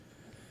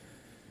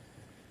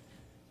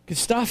Good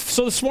stuff.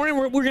 So this morning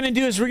what we're going to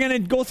do is we're going to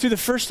go through the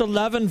first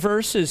 11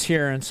 verses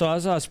here. And so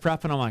as I was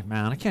prepping, I'm like,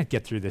 man, I can't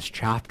get through this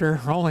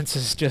chapter. Romans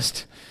is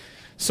just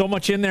so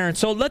much in there. And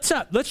so let's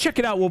check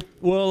it out.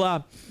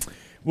 We'll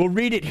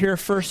read it here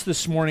first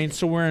this morning.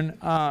 So we're in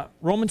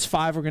Romans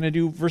 5. We're going to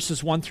do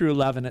verses 1 through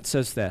 11. It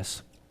says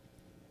this.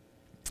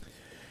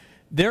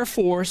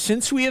 Therefore,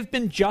 since we have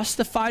been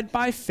justified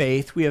by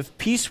faith, we have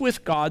peace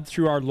with God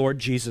through our Lord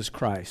Jesus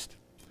Christ.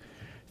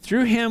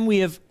 Through him we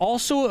have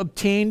also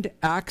obtained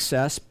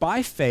access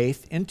by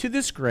faith into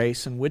this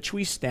grace in which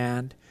we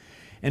stand,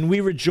 and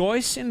we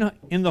rejoice in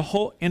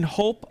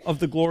hope of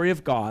the glory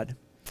of God.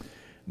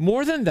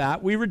 More than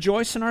that, we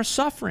rejoice in our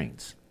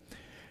sufferings,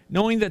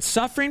 knowing that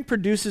suffering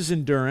produces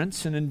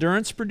endurance, and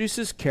endurance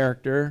produces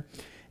character,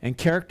 and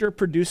character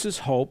produces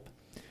hope.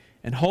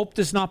 And hope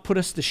does not put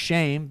us to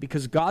shame,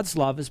 because God's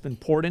love has been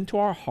poured into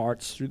our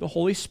hearts through the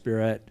Holy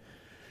Spirit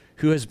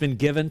who has been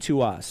given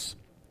to us.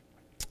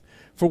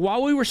 For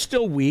while we were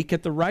still weak,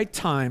 at the right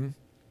time,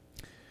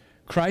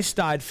 Christ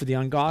died for the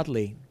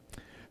ungodly.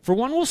 For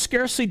one will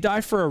scarcely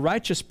die for a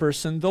righteous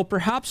person, though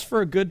perhaps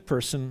for a good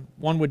person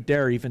one would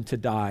dare even to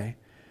die.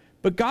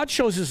 But God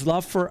shows his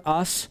love for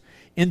us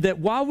in that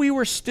while we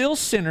were still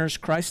sinners,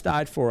 Christ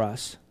died for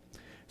us.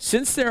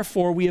 Since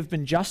therefore we have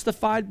been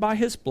justified by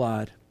his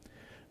blood,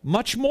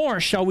 much more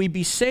shall we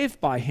be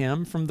saved by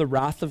him from the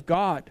wrath of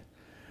God.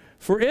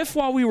 For if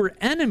while we were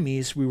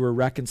enemies we were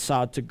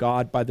reconciled to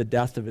God by the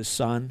death of his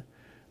Son,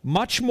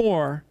 much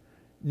more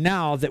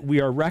now that we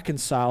are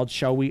reconciled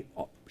shall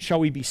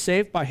we be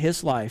saved by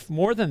his life.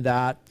 More than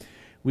that,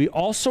 we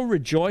also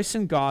rejoice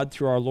in God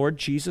through our Lord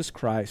Jesus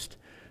Christ,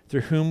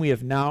 through whom we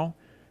have now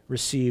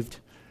received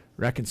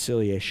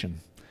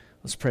reconciliation.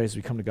 Let's pray as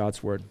we come to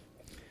God's word.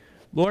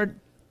 Lord,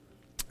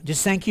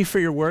 just thank you for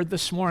your word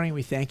this morning.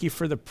 We thank you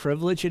for the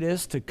privilege it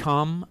is to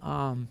come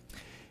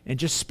and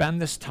just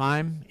spend this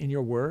time in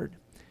your word.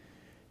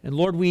 And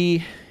Lord,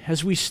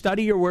 as we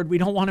study your word, we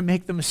don't want to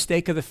make the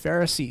mistake of the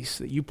Pharisees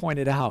that you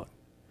pointed out.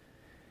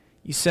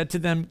 You said to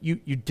them,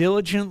 you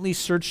diligently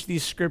search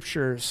these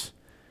scriptures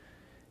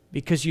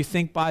because you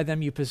think by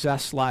them you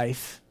possess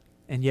life,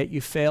 and yet you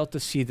fail to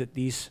see that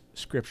these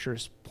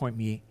scriptures point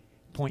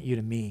you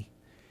to me.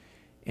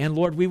 And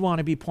Lord, we want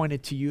to be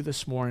pointed to you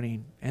this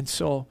morning. And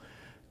so,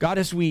 God,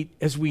 as we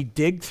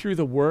dig through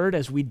the word,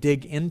 as we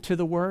dig into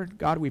the word,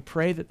 God, we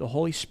pray that the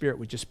Holy Spirit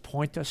would just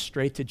point us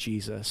straight to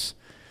Jesus,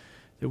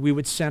 that we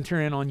would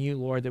center in on you,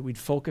 Lord, that we'd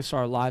focus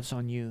our lives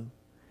on you.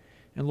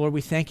 And Lord,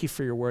 we thank you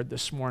for your word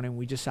this morning.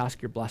 We just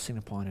ask your blessing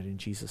upon it in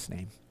Jesus'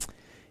 name.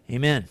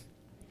 Amen.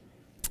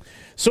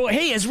 So,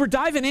 hey, as we're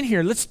diving in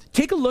here, let's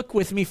take a look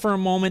with me for a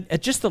moment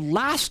at just the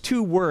last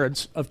two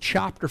words of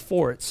chapter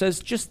 4. It says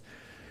just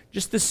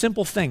this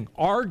simple thing,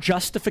 our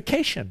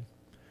justification.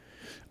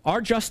 Our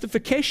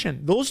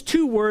justification. Those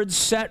two words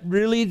set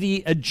really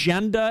the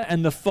agenda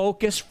and the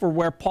focus for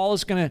where Paul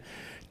is going to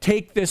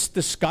take this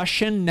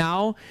discussion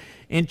now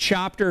in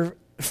chapter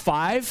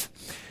 5.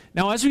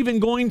 Now, as we've been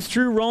going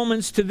through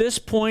Romans to this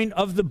point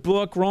of the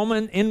book,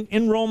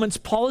 in Romans,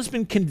 Paul has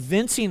been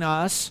convincing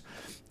us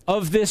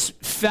of this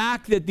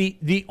fact that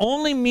the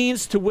only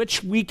means to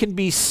which we can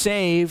be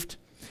saved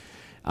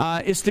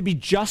is to be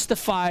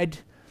justified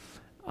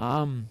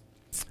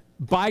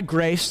by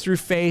grace through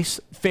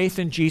faith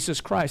in Jesus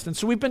Christ. And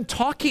so we've been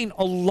talking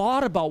a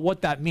lot about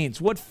what that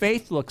means, what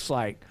faith looks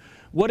like,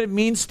 what it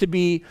means to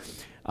be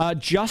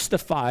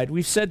justified.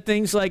 We've said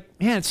things like,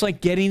 man, it's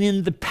like getting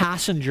in the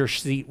passenger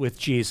seat with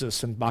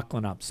Jesus and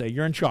buckling up. Say,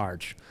 you're in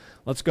charge.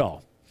 Let's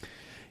go.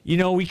 You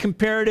know, we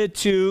compared it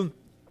to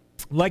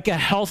like a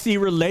healthy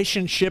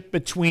relationship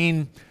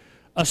between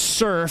a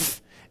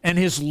serf and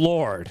his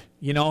Lord.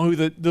 You know, who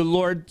the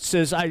Lord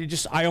says,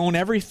 I own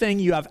everything,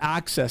 you have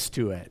access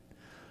to it.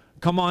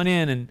 Come on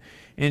in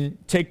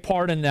and take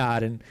part in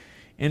that.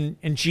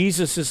 And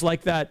Jesus is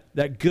like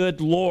that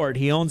good Lord.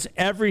 He owns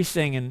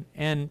everything,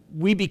 and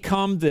we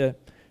become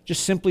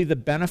just simply the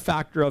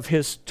benefactor of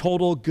his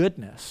total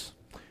goodness.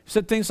 We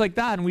said things like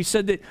that, and we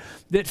said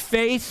that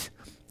faith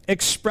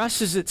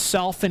expresses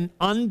itself in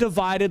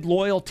undivided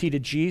loyalty to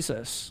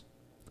Jesus.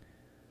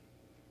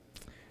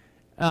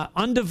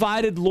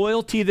 Undivided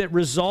loyalty that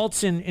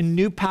results in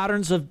new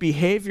patterns of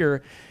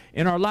behavior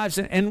in our lives.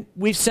 And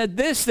we've said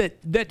this,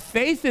 that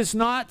faith is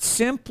cannot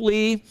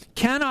simply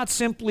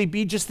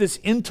be just this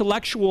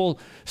intellectual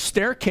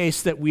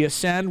staircase that we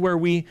ascend where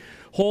we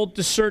hold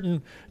to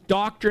certain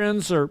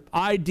doctrines or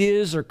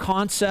ideas or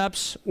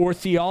concepts or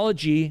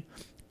theology.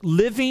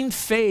 Living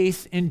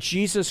faith in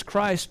Jesus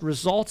Christ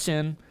results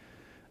in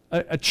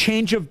a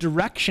change of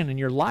direction in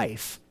your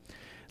life.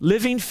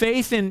 Living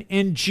faith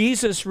in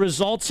Jesus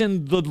results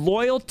in the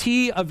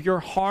loyalty of your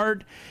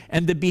heart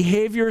and the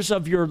behaviors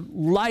of your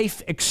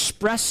life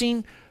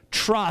expressing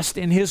trust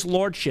in his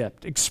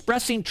lordship,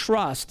 expressing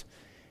trust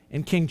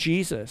in King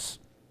Jesus.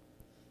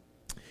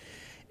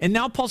 And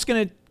now Paul's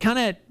going to kind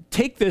of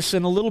take this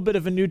in a little bit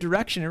of a new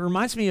direction. It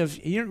reminds me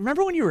of, you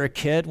remember when you were a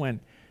kid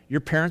when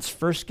your parents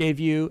first gave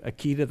you a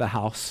key to the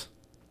house?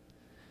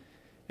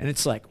 And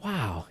it's like,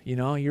 wow,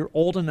 you're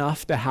old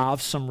enough to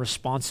have some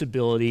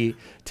responsibility,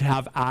 to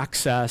have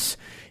access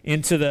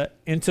into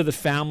the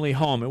family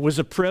home. It was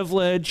a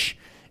privilege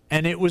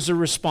and it was a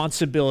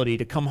responsibility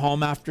to come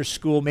home after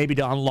school, maybe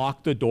to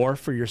unlock the door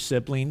for your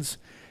siblings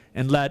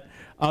and let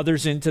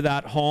others into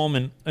that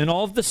home. And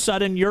all of a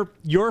sudden,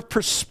 your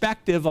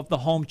perspective of the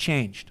home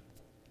changed.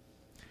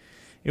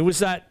 It was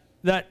that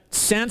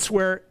sense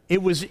where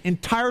it was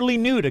entirely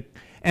new to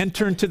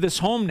enter into this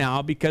home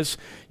now, because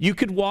you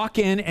could walk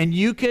in and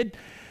you could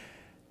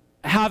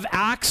have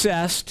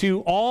access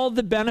to all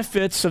the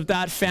benefits of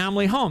that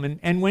family home.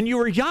 And when you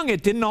were young,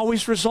 it didn't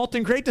always result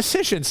in great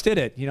decisions, did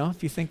it?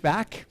 If you think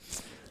back,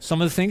 some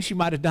of the things you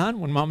might have done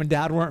when mom and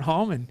dad weren't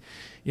home and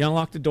you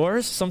unlocked the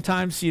doors,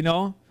 sometimes,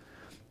 you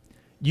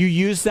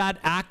use that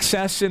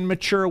access in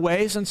mature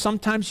ways, and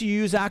sometimes you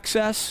use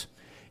access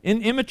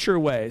in immature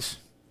ways.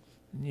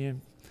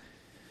 You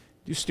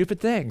do stupid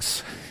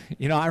things.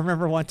 I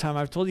remember one time,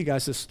 I've told you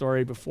guys this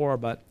story before,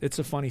 but it's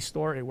a funny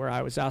story, where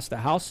I was asked to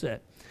house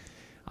sit.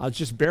 I was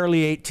just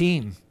barely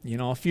 18,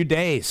 a few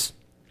days.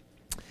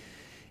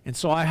 And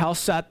so I house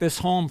sat this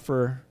home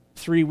for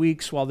 3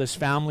 weeks while this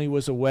family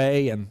was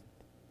away, and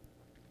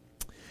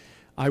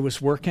I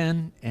was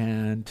working,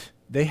 and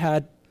they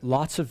had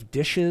lots of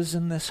dishes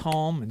in this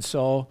home. And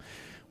so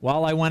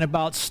while I went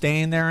about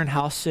staying there and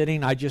house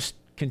sitting, I just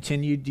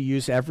continued to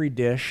use every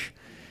dish.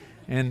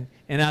 And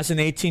as an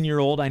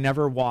 18-year-old, I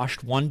never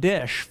washed one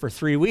dish for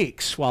 3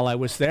 weeks while I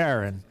was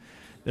there. And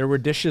there were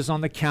dishes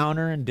on the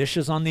counter and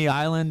dishes on the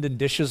island and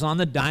dishes on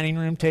the dining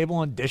room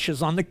table and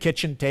dishes on the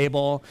kitchen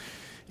table.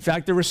 In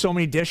fact, there were so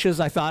many dishes,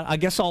 I thought, I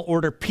guess I'll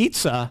order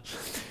pizza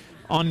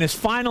on this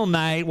final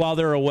night while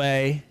they're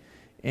away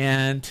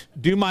and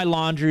do my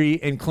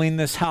laundry and clean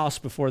this house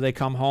before they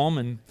come home.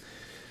 And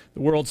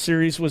the World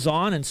Series was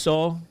on, and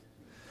so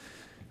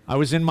I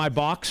was in my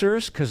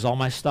boxers because all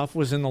my stuff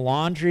was in the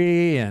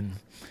laundry, and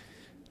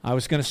I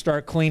was going to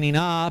start cleaning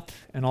up,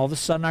 and all of a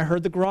sudden I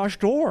heard the garage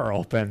door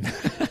open.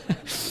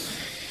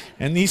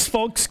 And these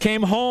folks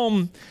came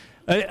home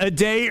a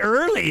day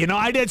early.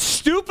 I did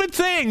stupid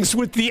things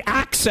with the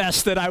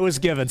access that I was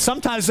given.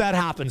 Sometimes that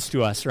happens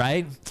to us,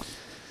 right?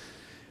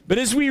 But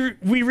as we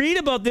read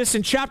about this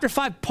in chapter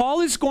 5,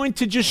 Paul is going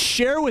to just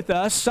share with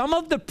us some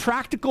of the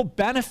practical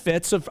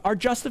benefits of our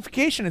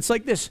justification. It's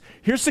like this.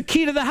 Here's the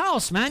key to the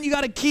house, man. You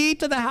got a key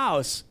to the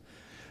house.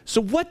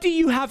 So what do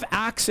you have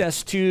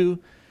access to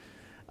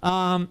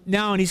now?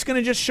 And he's going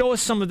to just show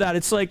us some of that.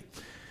 It's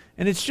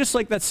it's just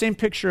like that same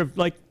picture of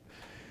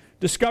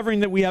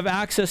discovering that we have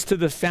access to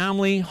the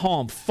family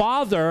home.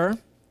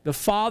 The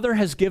Father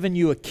has given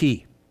you a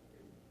key,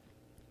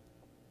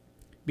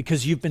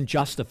 because you've been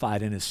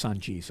justified in his Son,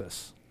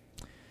 Jesus.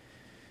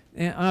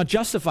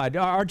 Justified.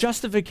 Our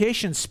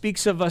justification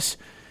speaks of us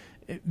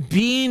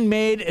being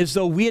made as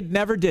though we had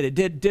never did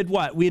it. Did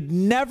what? We had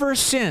never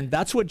sinned.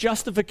 That's what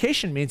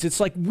justification means. It's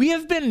like we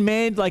have been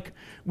made like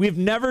we've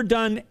never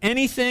done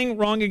anything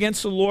wrong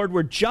against the Lord.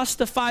 We're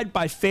justified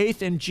by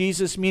faith in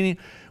Jesus, meaning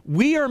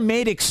we are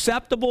made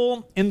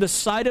acceptable in the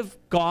sight of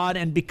God,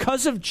 and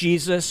because of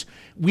Jesus,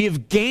 we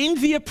have gained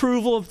the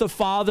approval of the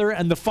Father,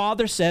 and the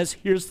Father says,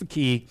 here's the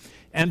key.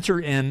 Enter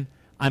in.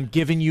 I'm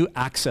giving you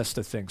access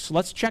to things. So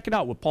let's check it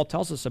out, what Paul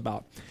tells us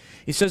about.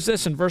 He says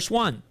this in verse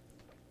 1.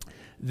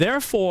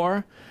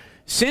 Therefore,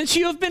 since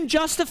you have been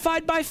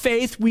justified by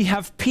faith, we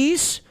have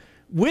peace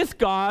with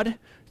God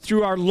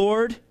through our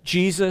Lord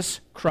Jesus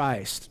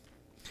Christ.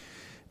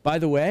 By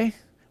the way,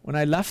 when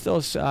I left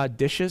those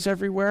dishes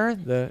everywhere,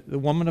 the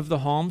woman of the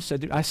home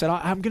said,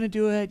 I'm going to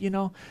do it,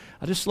 I'll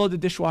just load the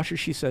dishwasher.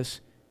 She says,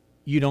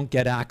 you don't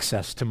get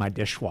access to my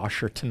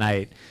dishwasher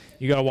tonight.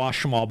 You got to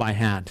wash them all by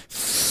hand.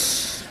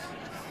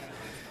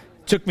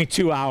 Took me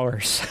 2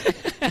 hours.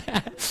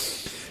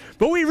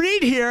 But we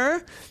read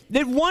here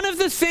that one of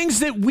the things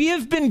that we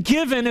have been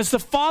given, as the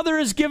Father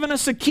has given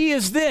us a key,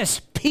 is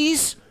this: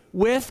 peace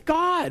with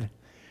God.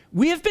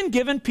 We have been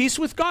given peace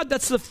with God.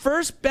 That's the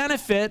first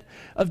benefit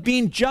of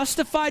being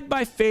justified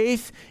by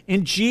faith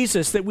in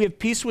Jesus, that we have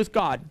peace with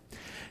God.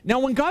 Now,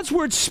 when God's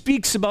word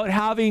speaks about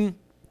having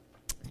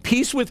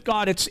peace with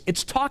God,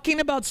 it's talking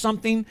about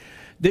something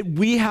that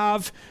we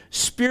have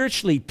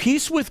spiritually.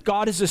 Peace with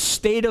God is a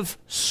state of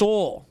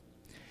soul.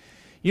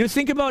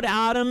 Think about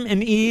Adam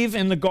and Eve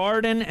in the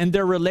garden and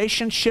their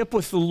relationship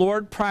with the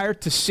Lord prior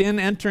to sin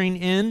entering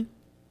in,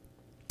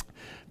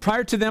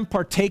 prior to them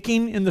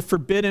partaking in the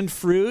forbidden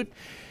fruit.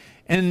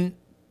 And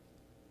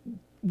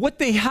what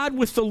they had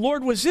with the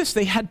Lord was this: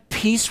 they had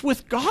peace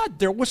with God.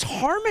 There was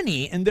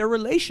harmony in their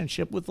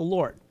relationship with the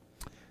Lord.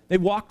 They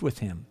walked with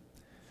him.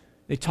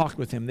 They talked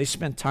with him. They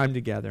spent time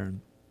together.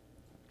 And,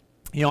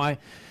 I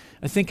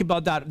think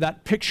about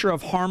that picture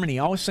of harmony.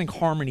 I always think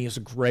harmony is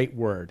a great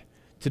word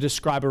to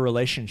describe a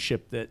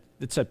relationship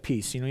that's at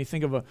peace. You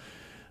think of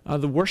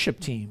the worship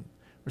team,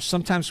 where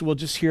sometimes we'll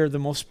just hear the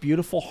most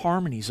beautiful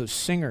harmonies of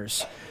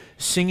singers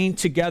singing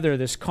together,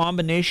 this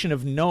combination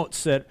of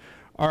notes that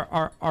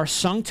are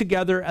sung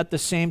together at the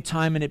same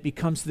time, and it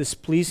becomes this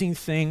pleasing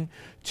thing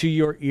to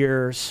your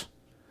ears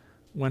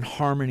when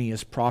harmony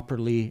is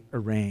properly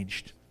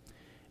arranged.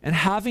 And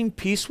having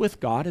peace with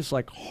God is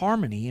like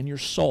harmony in your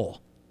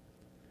soul.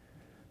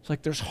 It's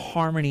like there's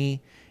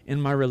harmony in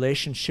my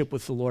relationship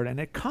with the Lord, and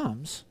it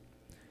comes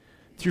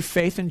through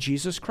faith in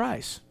Jesus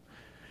Christ.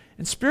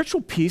 And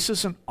spiritual peace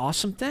is an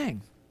awesome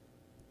thing.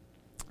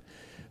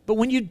 But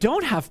when you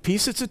don't have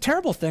peace, it's a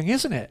terrible thing,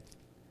 isn't it?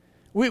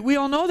 We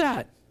all know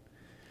that.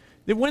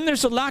 That when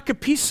there's a lack of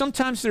peace,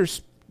 sometimes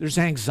there's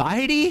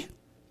anxiety,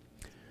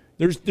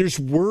 there's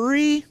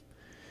worry.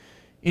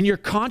 In your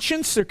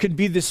conscience, there could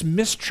be this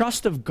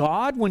mistrust of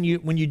God when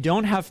you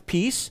don't have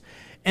peace.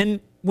 And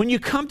when you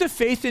come to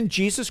faith in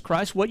Jesus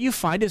Christ, what you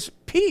find is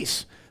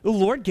peace. The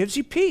Lord gives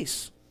you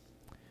peace.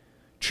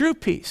 True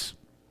peace.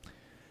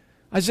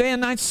 Isaiah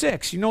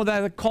 9:6, you know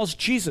that it calls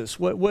Jesus.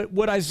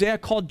 What Isaiah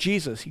called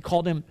Jesus, he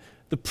called him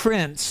the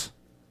Prince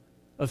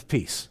of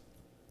Peace.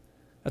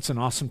 That's an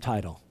awesome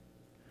title.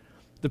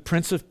 The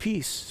Prince of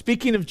Peace.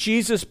 Speaking of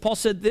Jesus, Paul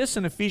said this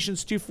in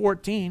Ephesians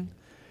 2:14,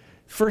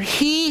 for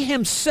he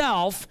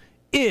himself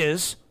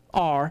is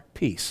our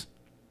peace.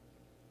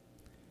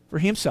 For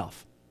he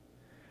himself.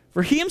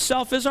 For he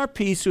himself is our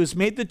peace, who has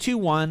made the two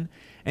one,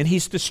 and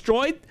he's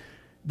destroyed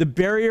the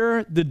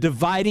barrier, the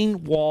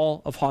dividing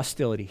wall of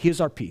hostility. He is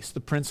our peace, the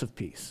Prince of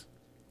Peace.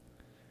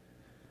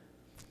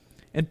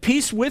 And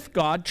peace with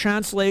God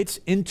translates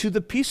into the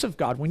peace of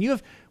God. When you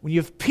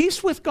have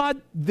peace with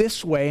God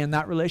this way, in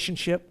that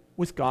relationship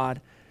with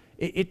God,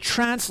 it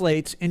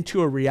translates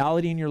into a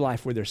reality in your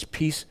life where there's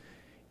peace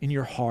in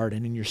your heart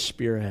and in your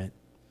spirit.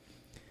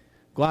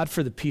 Glad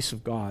for the peace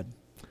of God.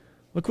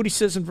 Look what he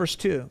says in verse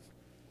 2.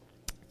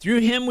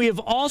 Through him we have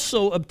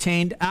also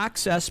obtained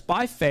access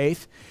by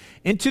faith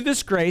into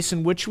this grace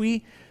in which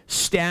we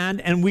stand,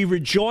 and we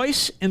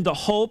rejoice in the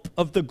hope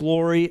of the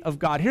glory of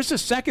God. Here's the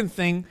second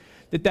thing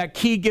that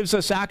key gives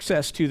us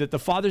access to, that the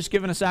Father's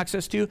given us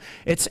access to.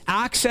 It's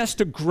access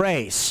to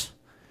grace.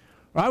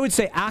 Or I would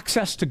say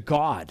access to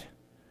God.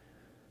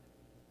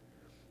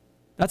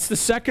 That's the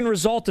second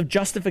result of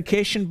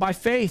justification by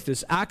faith,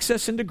 is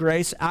access into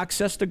grace,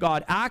 access to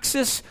God,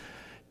 access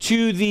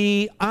to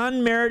the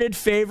unmerited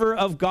favor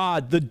of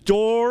God. The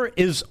door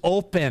is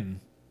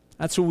open.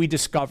 That's what we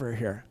discover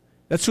here.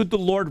 That's what the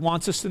Lord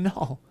wants us to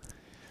know.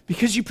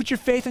 Because you put your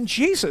faith in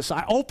Jesus.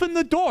 I open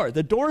the door.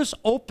 The door is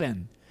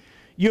open.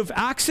 You have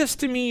access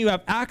to me. You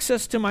have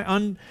access to my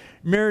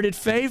unmerited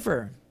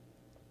favor.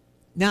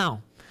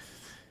 Now,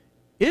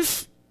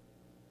 if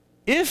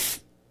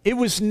it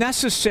was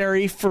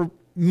necessary for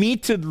me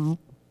to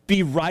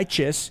be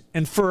righteous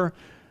and for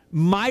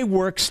my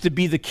works to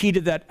be the key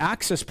to that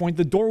access point,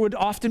 the door would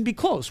often be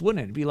closed, wouldn't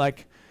it? It'd be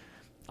like,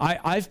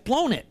 I've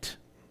blown it.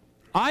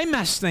 I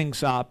messed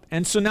things up,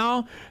 and so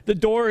now the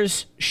door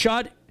is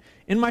shut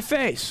in my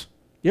face.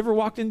 You ever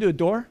walked into a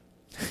door?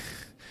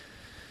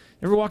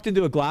 Ever walked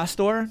into a glass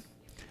door?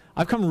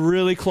 I've come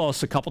really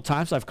close a couple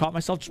times. I've caught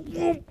myself, just,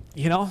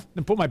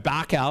 and put my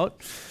back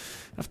out.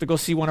 I have to go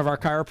see one of our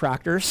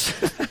chiropractors.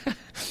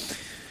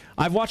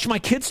 I've watched my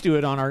kids do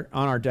it on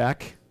our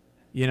deck.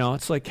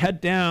 It's like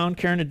head down,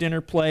 carrying a dinner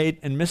plate,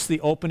 and miss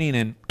the opening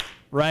and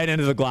right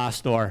into the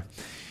glass door.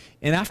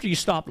 And after you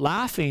stop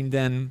laughing,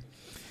 then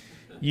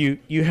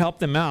you help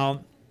them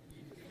out.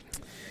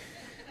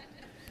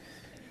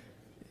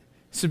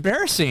 It's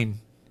embarrassing.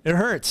 It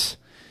hurts.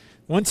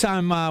 One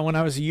time when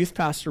I was a youth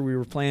pastor, we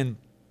were playing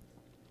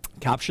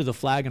Capture the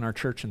Flag in our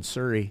church in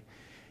Surrey.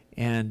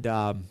 And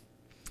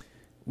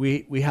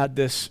we had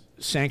this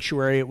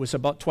sanctuary. It was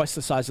about twice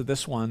the size of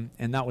this one.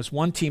 And that was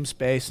one team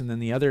space. And then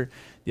the other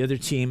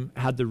team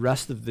had the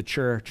rest of the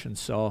church. And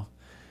so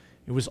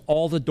it was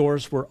all the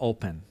doors were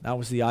open. That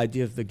was the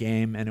idea of the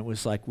game. And it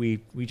was like we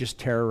just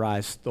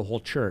terrorized the whole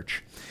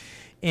church.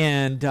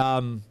 And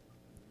I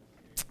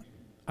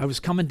was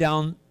coming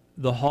down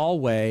the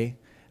hallway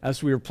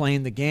as we were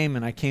playing the game,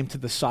 and I came to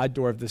the side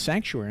door of the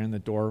sanctuary, and the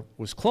door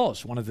was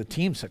closed. One of the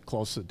teams had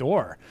closed the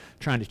door,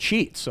 trying to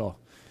cheat. So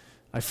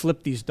I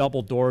flipped these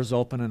double doors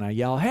open, and I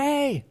yell,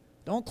 "Hey,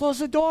 don't close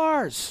the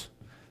doors.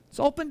 It's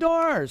open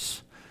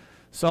doors."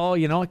 So,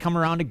 I come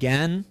around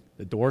again.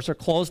 The doors are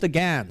closed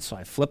again. So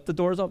I flip the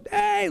doors open.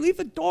 "Hey, leave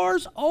the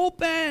doors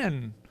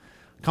open."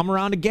 Come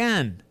around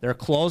again. They're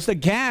closed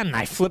again.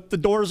 I flip the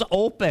doors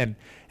open.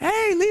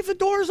 "Hey, leave the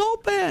doors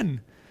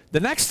open." The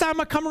next time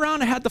I come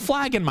around, I had the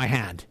flag in my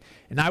hand.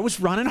 And I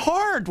was running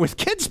hard with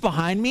kids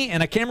behind me,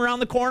 and I came around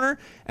the corner,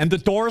 and the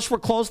doors were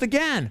closed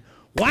again.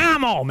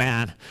 Whammo,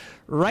 man.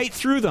 Right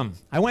through them.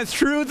 I went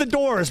through the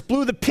doors,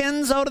 blew the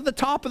pins out of the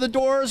top of the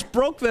doors,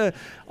 broke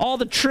all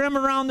the trim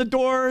around the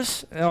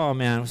doors. Oh,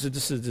 man, it was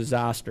just a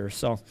disaster.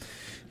 So,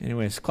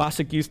 anyways,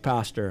 classic youth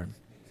pastor.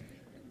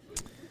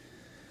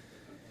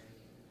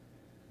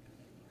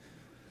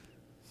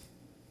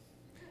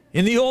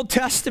 In the Old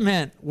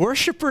Testament,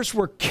 worshipers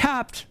were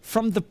kept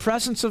from the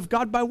presence of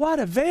God by what?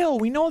 A veil.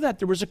 We know that.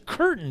 There was a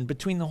curtain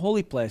between the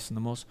holy place and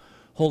the most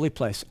holy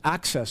place.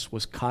 Access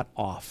was cut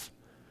off.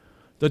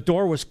 The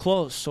door was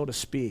closed, so to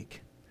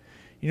speak.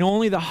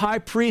 Only the high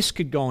priest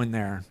could go in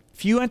there.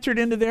 If you entered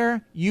into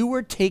there, you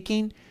were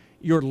taking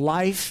your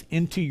life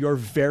into your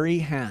very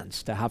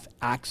hands to have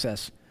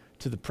access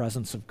to the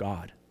presence of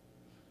God.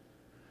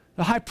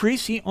 The high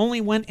priest, he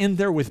only went in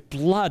there with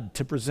blood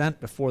to present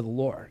before the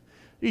Lord.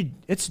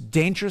 It's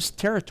dangerous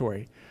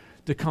territory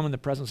to come in the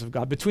presence of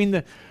God. Between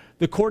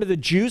the court of the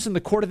Jews and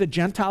the court of the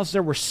Gentiles,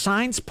 there were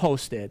signs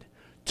posted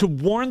to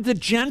warn the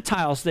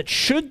Gentiles that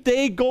should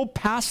they go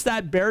past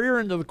that barrier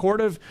into the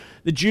court of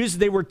the Jews,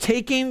 they were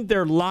taking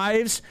their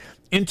lives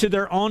into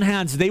their own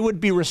hands. They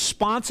would be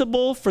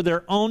responsible for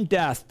their own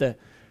death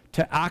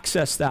to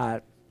access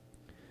that.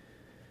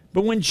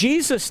 But when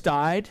Jesus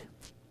died,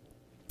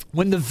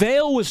 when the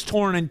veil was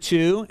torn in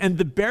two and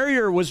the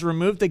barrier was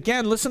removed,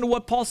 again, listen to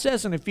what Paul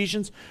says in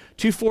Ephesians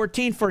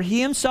 2:14, for he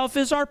himself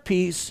is our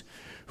peace,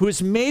 who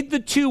has made the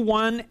two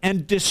one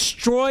and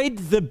destroyed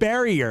the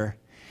barrier.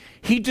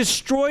 He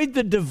destroyed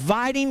the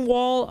dividing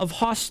wall of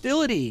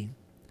hostility.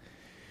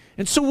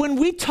 And so when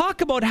we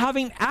talk about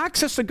having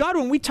access to God,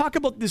 when we talk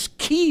about this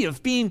key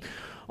of being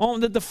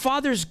that the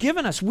Father's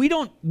given us, we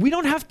don't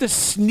have to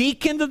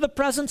sneak into the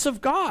presence of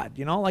God,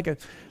 like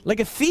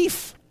a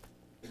thief.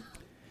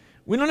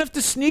 We don't have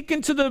to sneak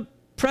into the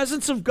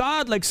presence of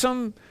God like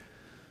some,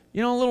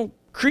 little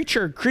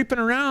creature creeping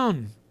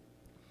around.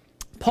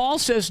 Paul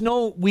says,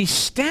 no, we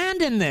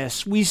stand in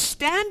this. We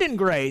stand in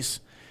grace.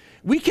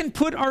 We can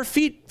put our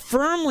feet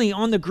firmly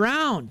on the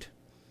ground.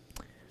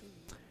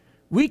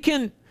 We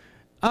can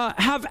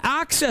have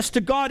access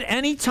to God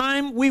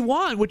anytime we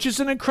want, which is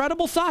an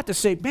incredible thought to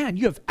say, man,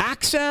 you have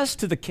access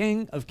to the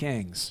King of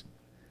Kings.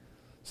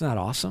 Isn't that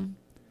awesome?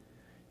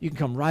 You can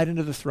come right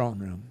into the throne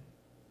room.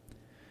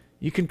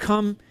 You can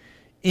come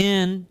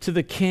in to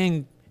the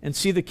King and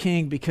see the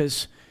King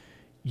because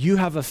you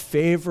have a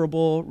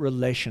favorable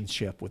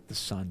relationship with the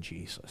Son,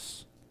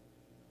 Jesus.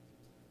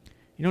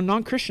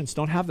 Non-Christians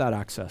don't have that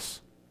access.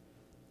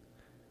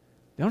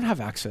 They don't have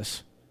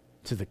access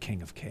to the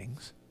King of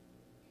Kings,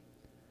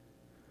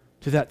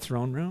 to that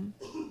throne room.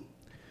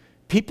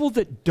 People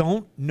that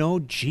don't know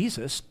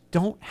Jesus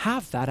don't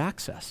have that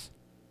access.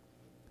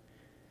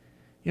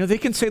 They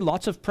can say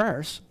lots of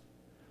prayers,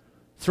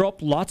 throw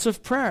up lots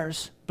of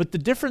prayers, but the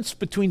difference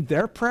between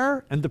their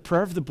prayer and the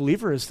prayer of the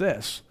believer is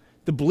this.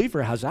 The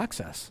believer has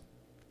access.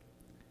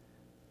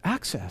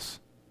 Access.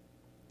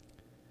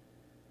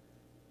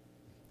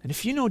 And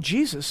if you know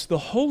Jesus, the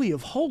Holy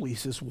of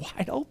Holies is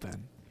wide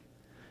open.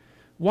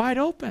 Wide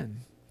open.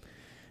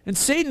 And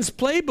Satan's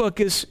playbook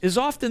is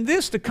often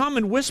this, to come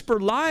and whisper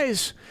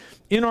lies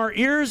in our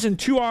ears and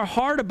to our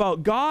heart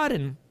about God.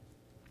 And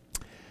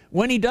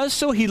when he does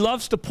so, he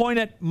loves to point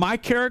at my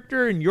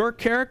character and your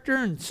character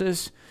and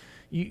says,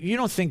 you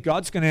don't think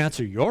God's going to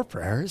answer your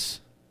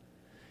prayers.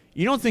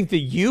 You don't think that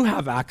you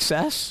have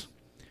access.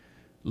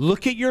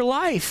 Look at your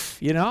life,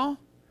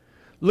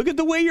 Look at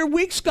the way your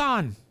week's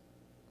gone.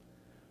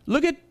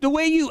 Look at the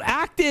way you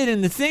acted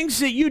and the things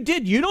that you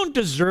did. You don't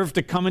deserve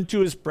to come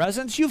into his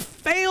presence. You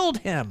failed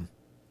him.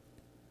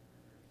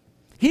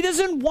 He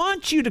doesn't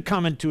want you to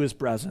come into his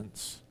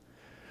presence.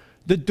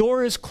 The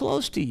door is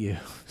closed to you,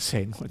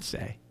 Satan would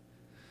say.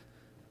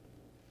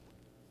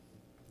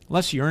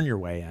 Unless you earn your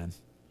way in.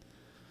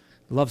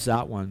 Loves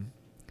that one.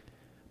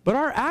 But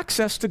our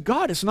access to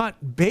God is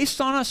not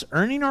based on us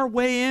earning our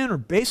way in or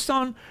based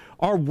on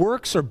our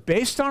works or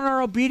based on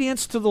our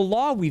obedience to the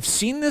law. We've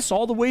seen this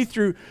all the way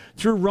through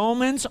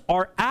Romans.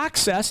 Our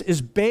access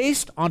is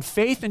based on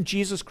faith in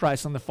Jesus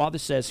Christ. And the Father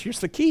says,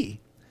 here's the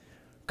key.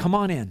 Come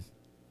on in.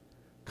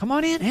 Come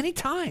on in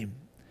anytime.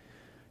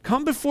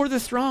 Come before the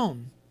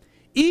throne.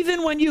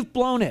 Even when you've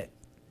blown it.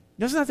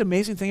 Isn't that the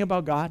amazing thing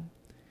about God?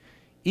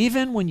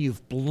 Even when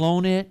you've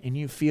blown it and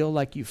you feel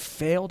like you've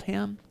failed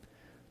him,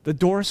 the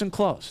door isn't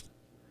closed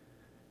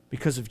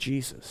because of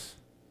Jesus.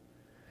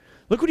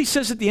 Look what he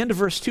says at the end of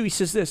verse 2. He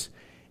says this,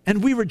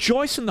 and we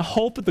rejoice in the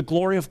hope of the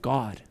glory of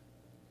God.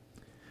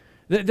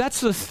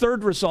 That's the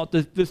third result,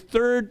 the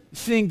third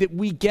thing that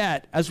we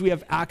get as we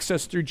have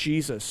access through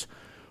Jesus.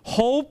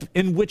 Hope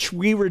in which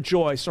we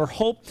rejoice, or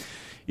hope.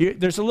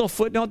 There's a little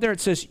footnote there.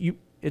 It says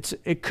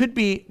it could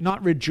be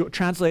not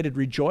translated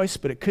rejoice,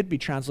 but it could be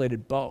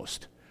translated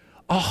boast.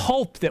 A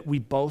hope that we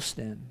boast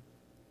in,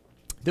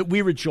 that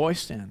we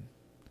rejoice in.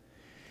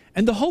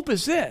 And the hope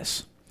is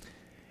this,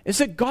 is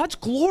that God's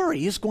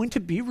glory is going to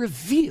be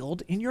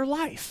revealed in your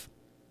life.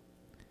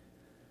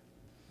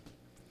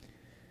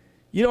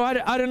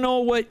 I don't know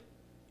what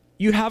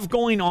you have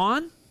going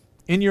on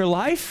in your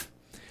life,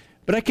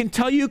 but I can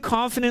tell you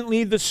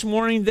confidently this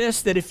morning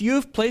that if you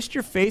have placed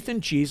your faith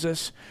in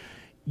Jesus,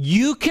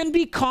 you can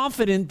be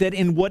confident that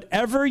in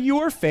whatever you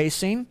are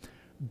facing,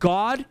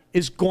 God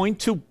is going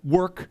to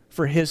work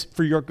for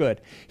your good.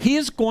 He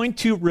is going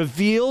to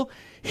reveal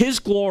his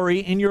glory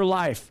in your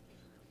life.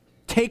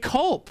 Take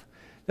hope.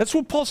 That's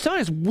what Paul's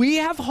telling us. We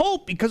have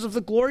hope because of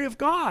the glory of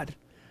God.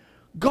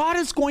 God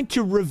is going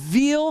to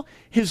reveal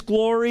his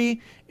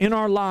glory in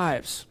our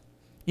lives.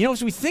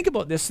 As we think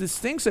about this, these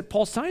things that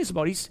Paul's telling us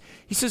about,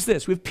 he says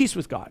this, we have peace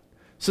with God.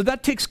 So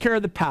that takes care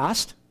of the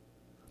past.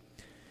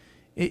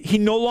 He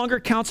no longer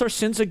counts our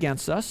sins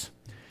against us.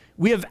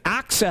 We have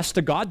access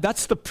to God.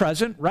 That's the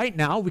present right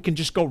now. We can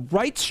just go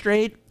right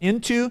straight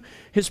into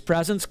his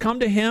presence, come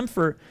to him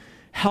for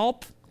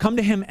help, come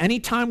to him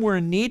anytime we're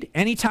in need,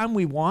 anytime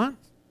we want.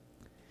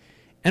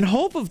 And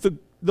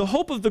the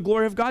hope of the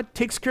glory of God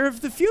takes care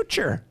of the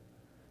future.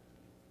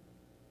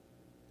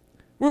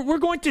 We're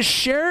going to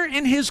share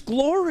in his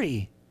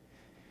glory.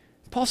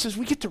 Paul says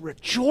we get to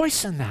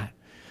rejoice in that.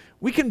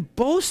 We can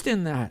boast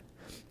in that.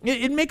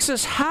 It makes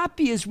us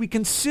happy as we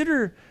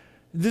consider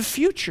the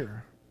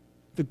future,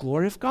 the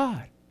glory of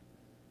God.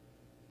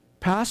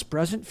 Past,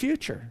 present,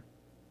 future.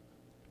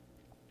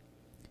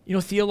 You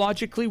know,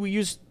 theologically,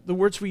 the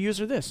words we use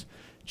are this: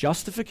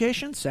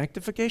 justification,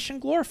 sanctification,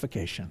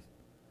 glorification.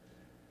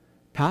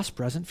 Past,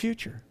 present,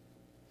 future.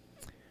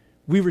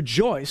 We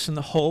rejoice in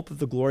the hope of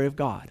the glory of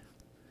God.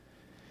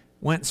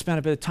 Went and spent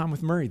a bit of time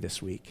with Murray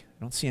this week.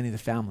 I don't see any of the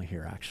family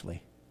here,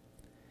 actually.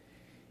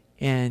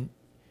 And,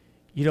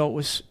 you know,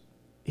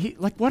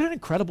 what an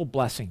incredible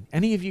blessing.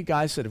 Any of you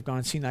guys that have gone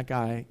and seen that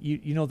guy,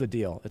 you know the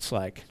deal. It's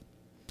like,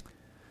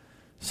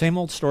 same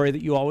old story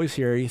that you always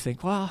hear. You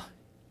think, well,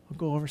 I'll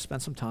go over,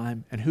 spend some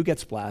time. And who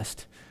gets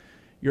blessed?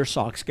 Your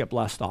socks get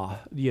blessed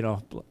off,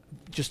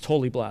 just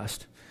totally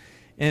blessed.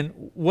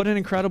 And what an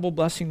incredible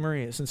blessing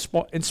Murray is,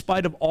 in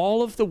spite of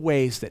all of the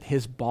ways that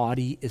his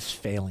body is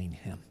failing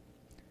him.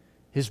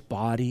 His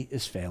body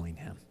is failing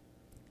him.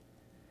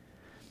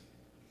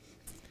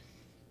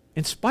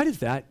 In spite of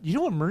that, you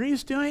know what Murray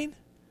is doing?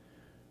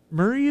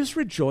 Murray is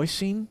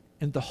rejoicing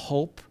in the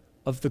hope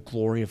of the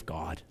glory of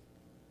God.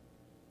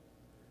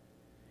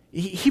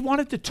 He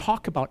wanted to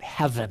talk about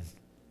heaven.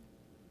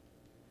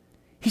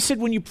 He said,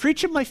 when you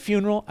preach at my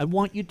funeral, I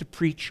want you to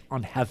preach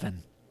on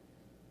heaven.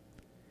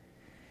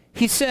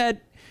 He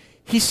said,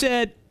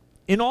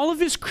 in all of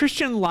his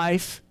Christian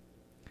life,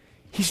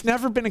 he's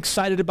never been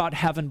excited about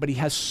heaven, but he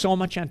has so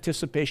much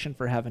anticipation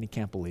for heaven, he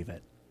can't believe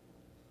it.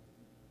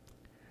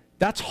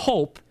 That's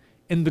hope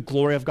in the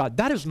glory of God.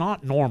 That is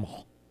not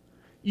normal.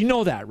 You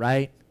know that,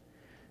 right?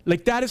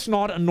 Like, that is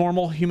not a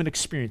normal human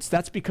experience.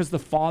 That's because the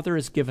Father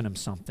has given him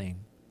something,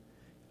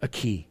 a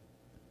key,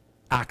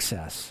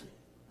 access.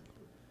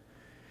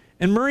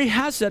 And Murray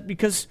has that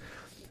because,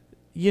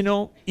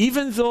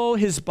 even though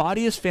his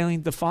body is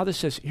failing, the Father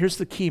says, here's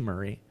the key,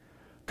 Murray.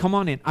 Come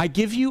on in. I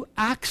give you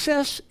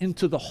access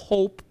into the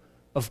hope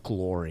of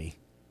glory.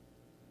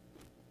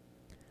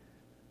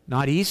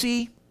 Not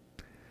easy,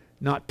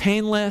 not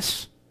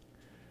painless,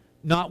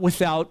 not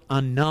without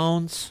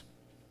unknowns,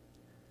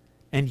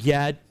 and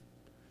yet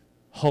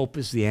hope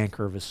is the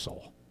anchor of his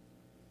soul.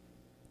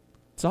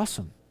 It's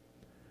awesome.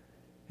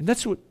 And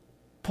that's what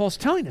Paul's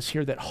telling us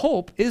here, that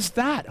hope is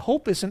that.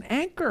 Hope is an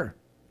anchor.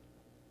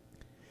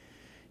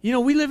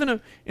 We live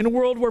in a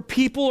world where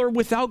people are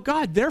without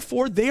God.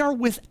 Therefore, they are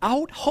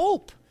without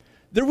hope.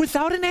 They're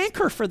without an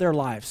anchor for their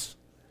lives.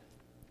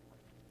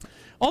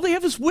 All they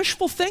have is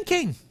wishful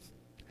thinking.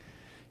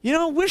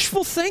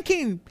 Wishful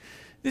thinking.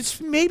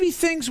 It's maybe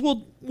things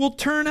will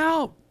turn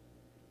out.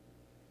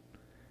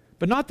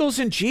 But not those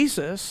in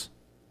Jesus.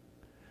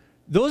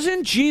 Those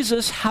in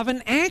Jesus have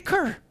an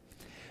anchor.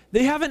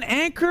 They have an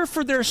anchor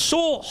for their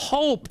soul,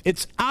 hope.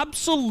 It's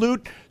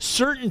absolute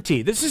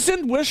certainty. This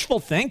isn't wishful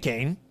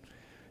thinking.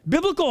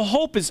 Biblical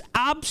hope is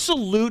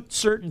absolute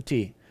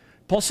certainty.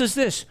 Paul says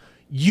this: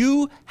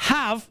 you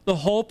have the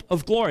hope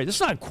of glory. This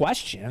is not a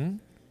question.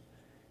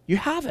 You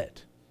have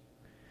it.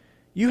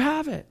 You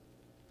have it.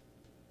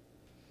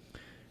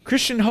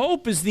 Christian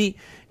hope is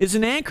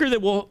an anchor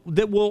that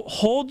will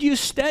hold you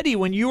steady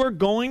when you are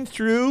going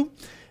through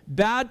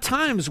bad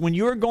times, when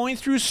you are going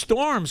through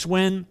storms,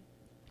 when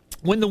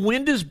the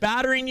wind is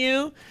battering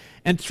you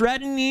and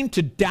threatening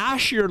to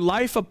dash your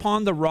life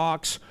upon the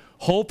rocks.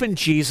 Hope in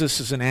Jesus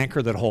is an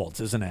anchor that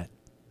holds, isn't it?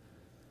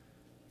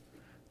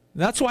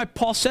 That's why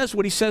Paul says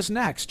what he says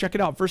next. Check it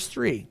out, verse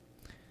 3.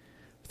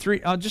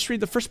 I'll just read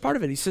the first part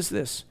of it. He says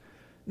this: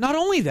 not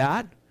only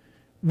that,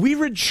 we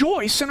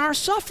rejoice in our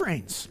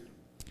sufferings.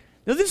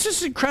 Now, this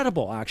is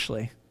incredible,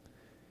 actually.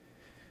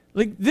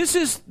 Like, this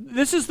is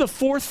the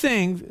fourth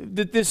thing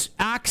that this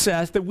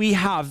access that we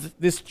have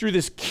through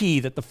this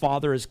key that the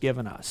Father has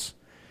given us.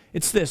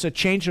 It's this, a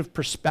change of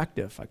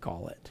perspective, I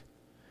call it.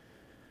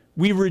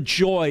 We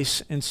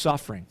rejoice in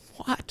suffering.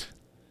 What?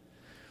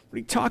 What are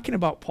you talking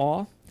about,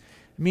 Paul?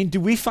 I mean,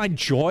 do we find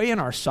joy in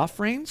our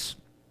sufferings?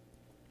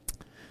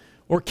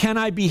 Or can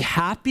I be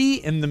happy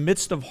in the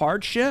midst of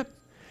hardship?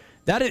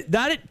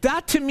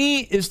 That to me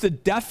is the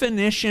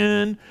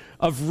definition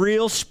of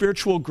real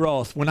spiritual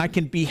growth, when I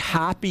can be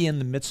happy in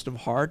the midst of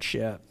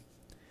hardship.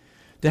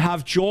 To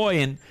have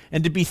joy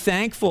and to be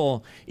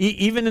thankful,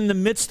 even in the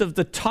midst of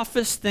the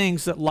toughest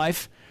things that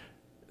life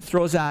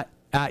throws at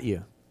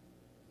you.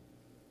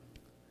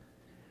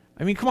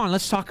 I mean, come on,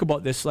 let's talk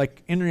about this.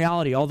 Like, in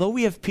reality, although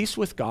we have peace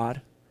with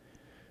God,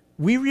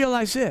 we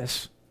realize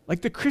this.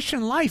 Like, the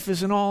Christian life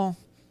isn't all,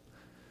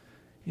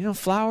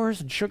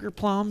 flowers and sugar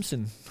plums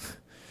and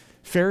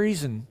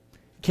fairies and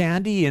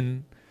candy,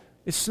 and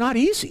it's not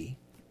easy.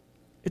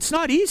 It's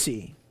not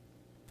easy.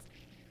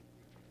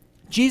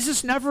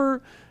 Jesus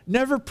never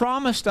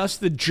promised us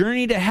the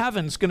journey to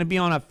heaven is going to be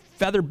on a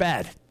feather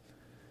bed.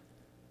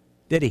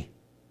 Did he?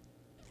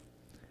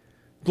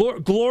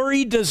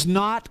 Glory does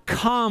not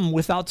come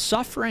without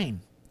suffering.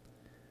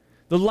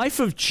 The life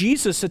of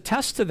Jesus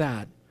attests to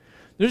that.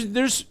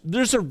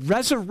 There's a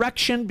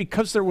resurrection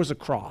because there was a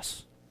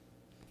cross.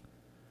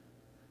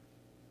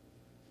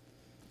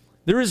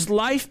 There is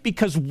life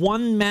because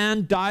one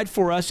man died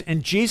for us,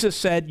 and Jesus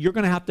said, you're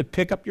going to have to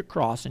pick up your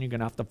cross and you're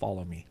going to have to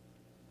follow me.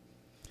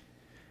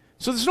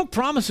 So there's no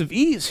promise of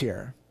ease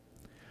here.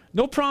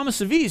 No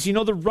promise of ease. You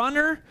know, the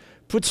runner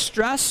puts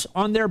stress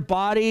on their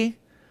body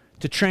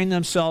to train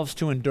themselves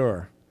to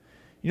endure.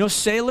 You know,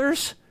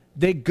 sailors,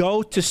 they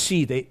go to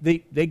sea.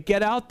 They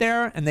get out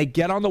there and they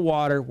get on the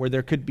water where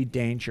there could be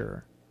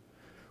danger.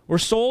 Or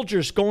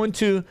soldiers go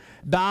into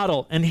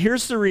battle. And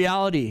here's the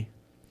reality.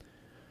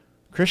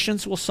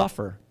 Christians will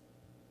suffer.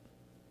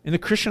 In the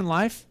Christian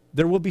life,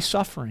 there will be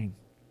suffering.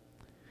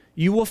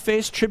 You will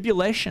face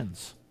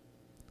tribulations.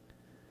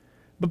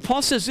 But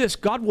Paul says this,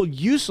 God will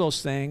use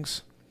those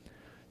things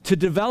to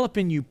develop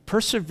in you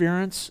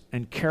perseverance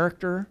and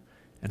character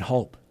and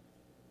hope.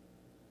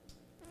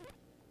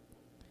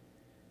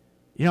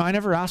 You know, I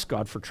never ask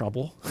God for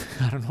trouble.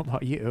 I don't know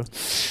about you.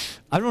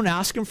 I don't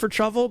ask him for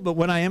trouble, but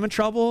when I am in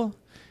trouble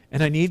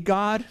and I need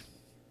God,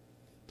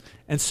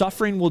 and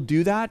suffering will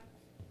do that,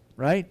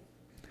 right?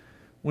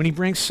 When he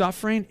brings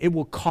suffering, it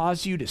will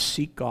cause you to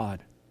seek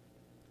God.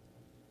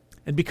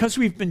 And because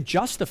we've been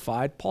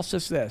justified, Paul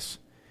says this,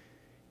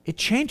 it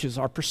changes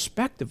our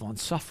perspective on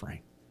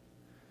suffering.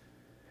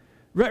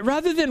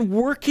 Rather than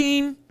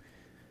working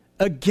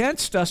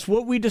against us,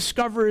 what we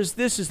discover is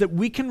this, is that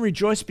we can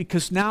rejoice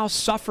because now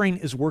suffering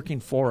is working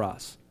for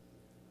us.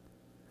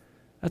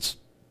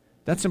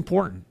 That's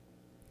important.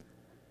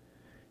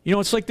 You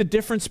know, it's like the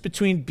difference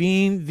between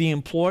being the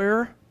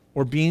employer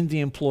or being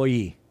the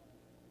employee.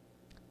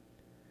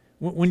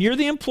 When you're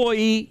the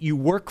employee, you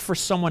work for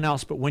someone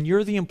else, but when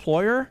you're the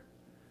employer,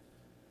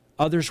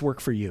 others work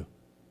for you.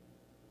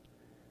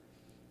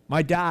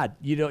 My dad,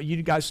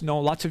 you guys know,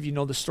 lots of you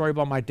know the story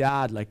about my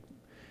dad, like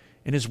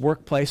in his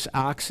workplace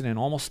accident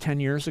almost 10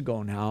 years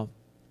ago now,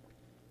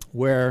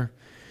 where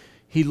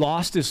he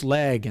lost his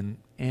leg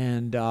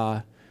and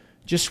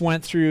just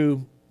went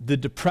through the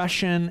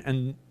depression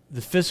and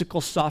the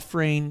physical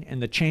suffering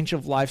and the change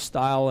of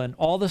lifestyle and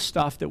all the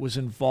stuff that was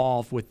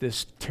involved with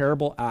this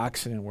terrible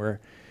accident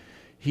where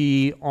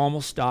he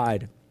almost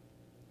died.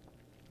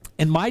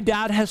 And my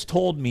dad has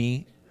told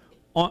me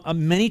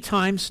many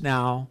times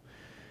now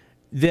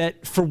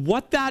that for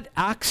what that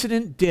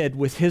accident did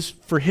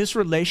for his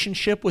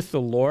relationship with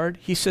the Lord,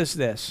 he says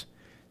this,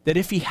 that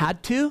if he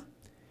had to,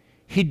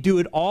 he'd do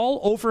it all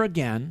over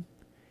again,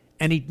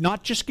 and he'd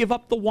not just give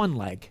up the one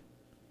leg,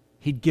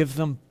 he'd give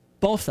them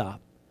both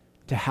up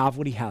to have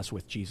what he has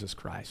with Jesus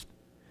Christ,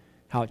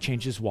 how it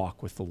changed his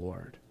walk with the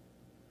Lord.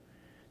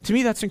 To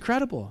me, that's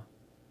incredible.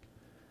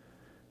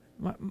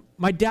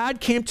 My dad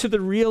came to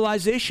the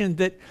realization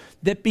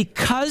that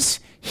because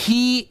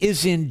he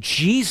is in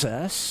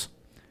Jesus,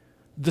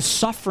 the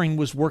suffering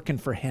was working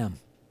for him.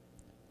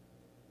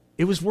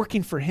 It was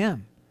working for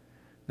him,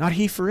 not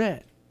he for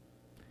it.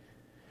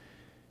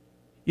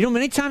 You know,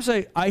 many times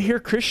I hear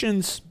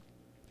Christians,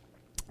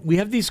 we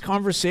have these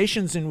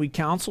conversations and we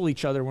counsel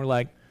each other and we're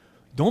like,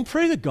 don't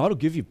pray that God will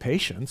give you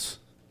patience,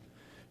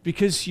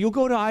 because you'll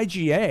go to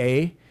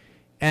IGA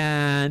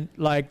and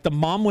like the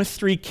mom with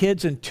 3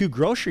 kids and 2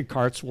 grocery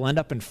carts will end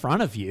up in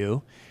front of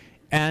you,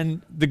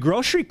 and the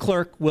grocery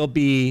clerk will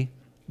be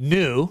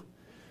new,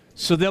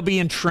 so they'll be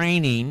in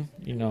training,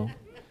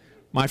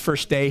 my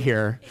first day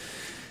here.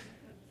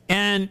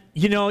 And,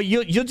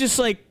 you'll just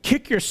like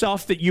kick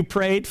yourself that you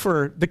prayed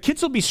for, the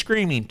kids will be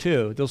screaming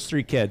too, those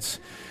 3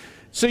 kids.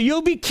 So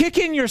you'll be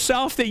kicking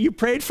yourself that you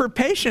prayed for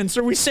patience.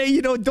 Or we say,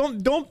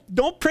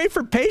 don't pray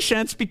for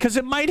patience because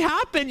it might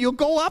happen. You'll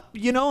go up,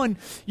 and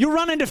you'll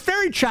run into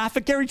ferry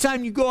traffic every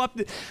time you go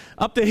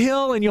up the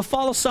hill, and you'll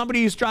follow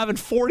somebody who's driving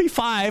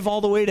 45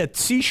 all the way to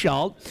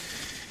Seashell.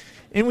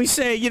 And we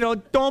say,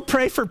 don't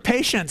pray for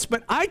patience.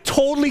 But I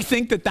totally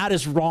think that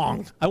is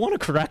wrong. I want to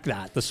correct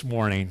that this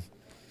morning.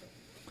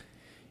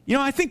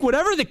 I think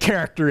whatever the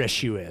character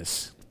issue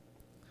is,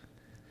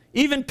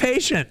 even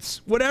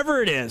patience,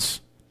 whatever it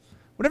is,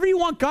 whatever you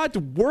want God to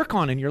work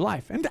on in your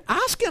life, and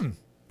ask him.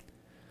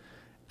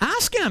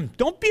 Ask him.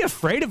 Don't be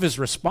afraid of his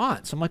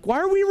response. I'm like, why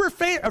are we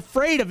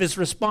afraid of his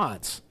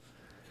response?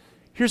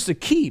 Here's the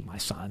key, my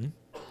son.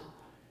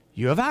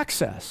 You have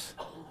access.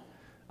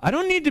 I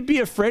don't need to be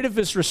afraid of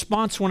his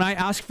response when I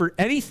ask for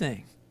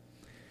anything.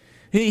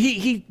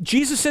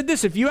 Jesus said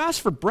this, if you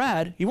ask for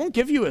bread, he won't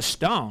give you a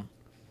stone.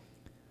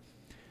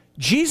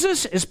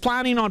 Jesus is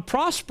planning on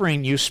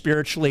prospering you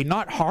spiritually,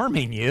 not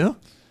harming you.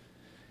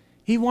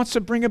 He wants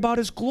to bring about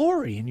his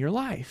glory in your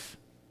life.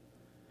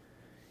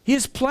 He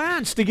has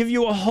plans to give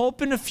you a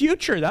hope in the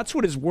future. That's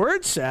what his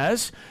word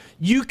says.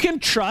 You can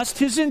trust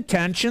his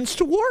intentions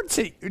towards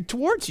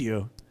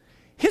you.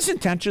 His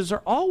intentions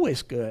are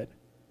always good.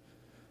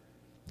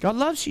 God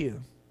loves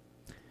you.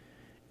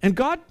 And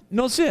God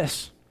knows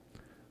this.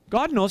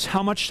 God knows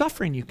how much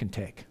suffering you can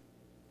take.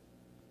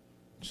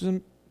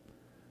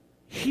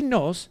 He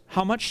knows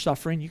how much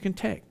suffering you can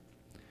take.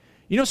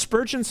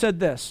 Spurgeon said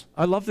this.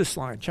 I love this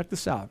line. Check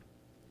this out.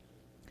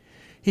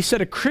 He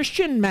said, a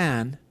Christian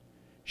man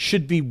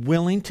should be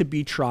willing to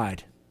be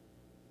tried.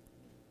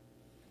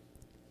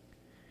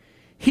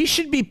 he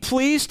should be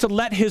pleased to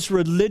let his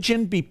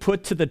religion be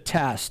put to the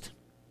test.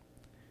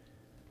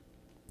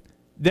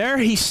 There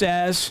he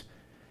says,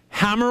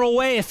 hammer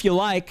away if you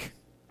like.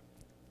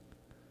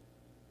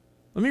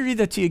 Let me read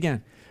that to you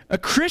again. A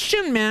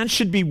Christian man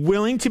should be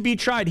willing to be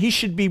tried. He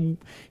should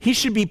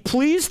be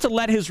pleased to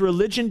let his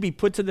religion be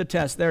put to the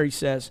test. There he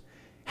says,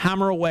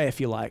 hammer away if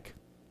you like.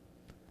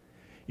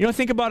 You know,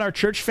 think about our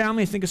church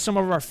family. Think of some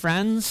of our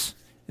friends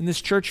in this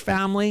church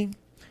family.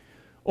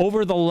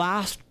 Over the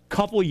last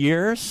couple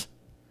years,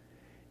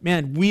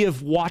 man, we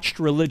have watched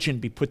religion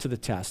be put to the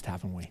test,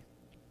 haven't we?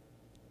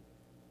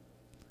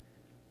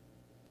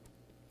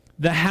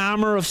 The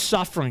hammer of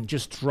suffering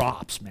just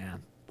drops,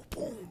 man.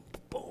 Boom,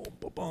 boom,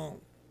 boom,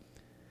 boom.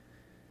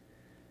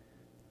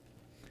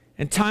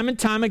 And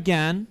time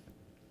again,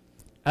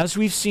 as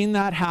we've seen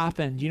that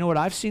happen, you know what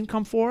I've seen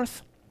come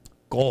forth?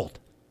 Gold.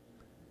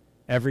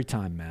 Every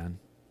time, man.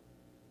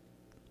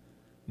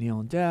 Neil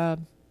and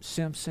Deb,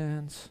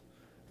 Simpsons,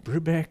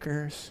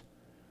 Brewbakers.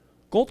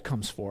 Gold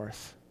comes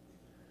forth.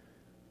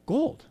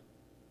 Gold.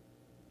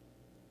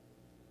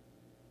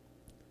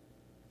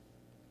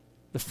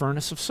 The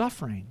furnace of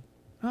suffering.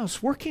 Oh,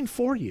 it's working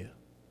for you.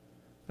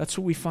 That's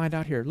what we find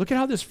out here. Look at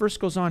how this verse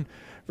goes on.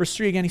 Verse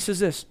 3 again, he says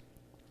this.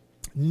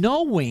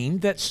 Knowing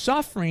that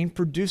suffering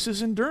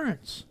produces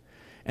endurance,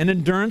 and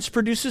endurance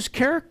produces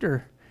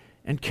character,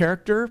 and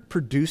character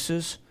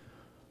produces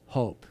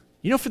hope.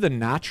 You know, for the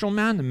natural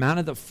man, the man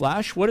of the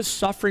flesh, what does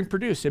suffering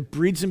produce? It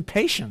breeds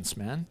impatience,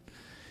 man.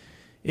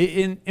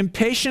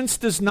 Impatience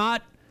does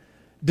not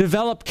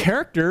develop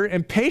character.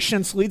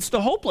 Impatience leads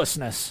to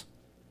hopelessness.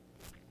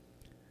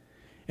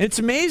 It's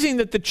amazing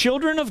that the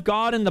children of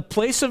God in the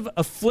place of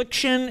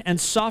affliction and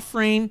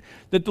suffering,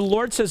 that the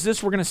Lord says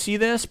this, we're going to see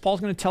this,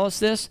 Paul's going to tell us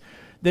this,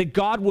 that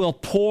God will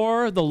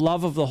pour the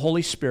love of the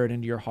Holy Spirit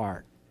into your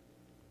heart.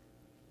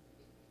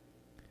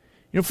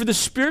 You know, for the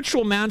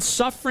spiritual man,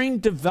 suffering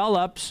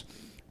develops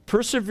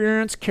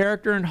perseverance,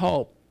 character, and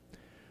hope.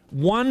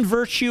 One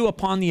virtue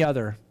upon the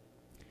other.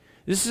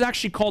 This is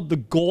actually called the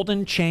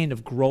golden chain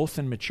of growth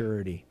and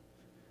maturity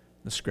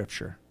in the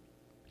Scripture.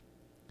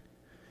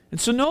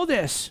 And so know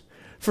this.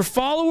 For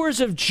followers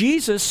of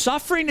Jesus,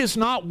 suffering is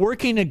not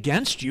working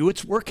against you,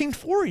 it's working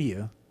for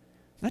you.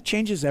 That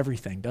changes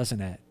everything,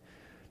 doesn't it?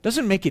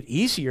 Doesn't make it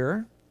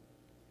easier.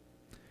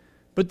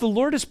 But the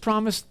Lord has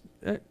promised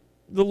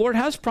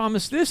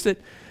this,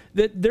 that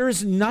there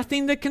is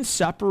nothing that can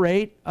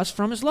separate us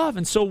from his love.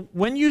 And so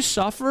when you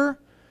suffer,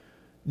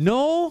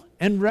 know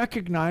and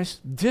recognize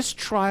this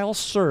trial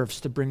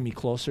serves to bring me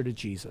closer to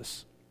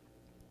Jesus.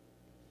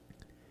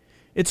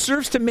 It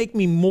serves to make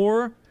me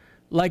more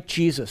like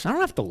Jesus. I don't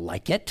have to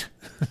like it.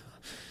 I'm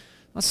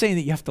not saying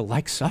that you have to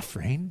like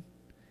suffering.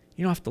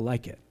 You don't have to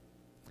like it.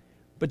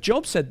 But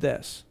Job said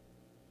this.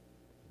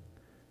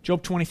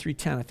 Job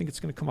 23:10. I think it's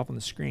going to come up on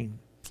the screen.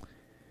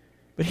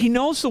 But he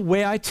knows the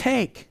way I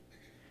take.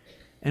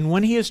 And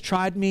when he has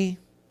tried me,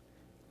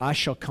 I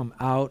shall come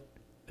out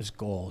as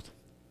gold.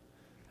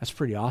 That's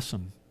pretty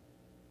awesome.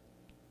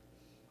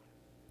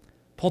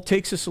 Paul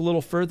takes us a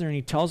little further and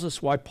he tells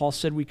us why Paul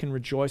said we can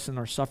rejoice in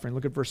our suffering.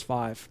 Look at verse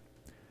 5.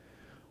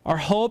 Our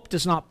hope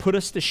does not put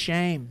us to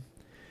shame,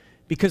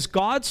 because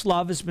God's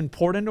love has been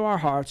poured into our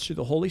hearts through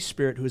the Holy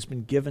Spirit who has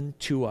been given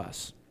to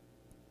us.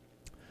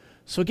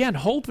 So again,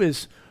 hope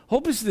is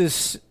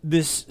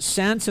this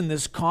sense and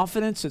this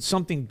confidence that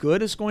something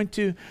good is going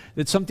to,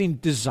 that something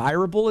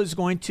desirable is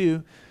going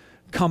to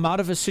come out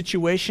of a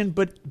situation.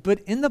 But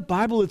in the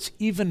Bible, it's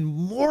even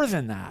more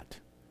than that.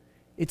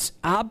 It's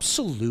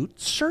absolute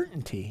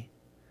certainty.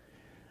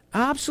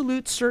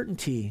 Absolute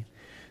certainty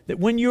that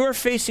when you are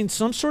facing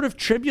some sort of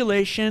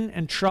tribulation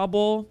and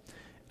trouble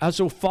as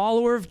a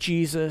follower of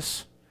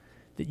Jesus,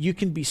 that you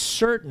can be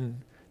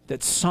certain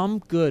that some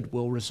good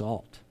will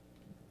result.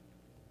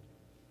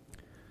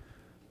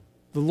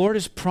 The Lord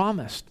has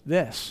promised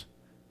this,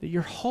 that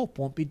your hope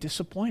won't be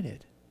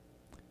disappointed.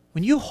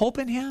 When you hope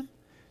in him,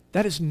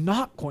 that is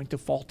not going to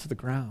fall to the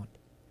ground.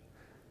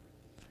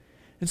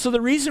 And so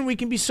the reason we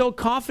can be so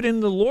confident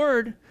in the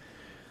Lord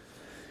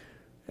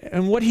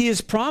and what he has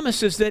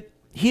promised is that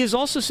he has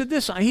also said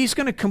this, he's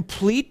going to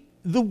complete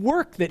the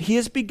work that he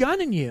has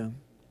begun in you.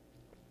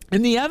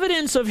 And the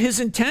evidence of his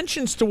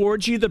intentions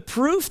towards you, the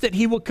proof that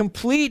he will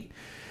complete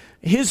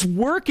his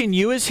work in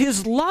you, is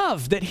his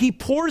love that he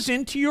pours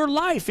into your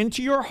life,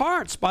 into your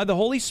hearts by the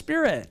Holy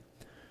Spirit,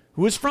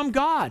 who is from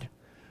God.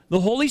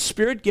 The Holy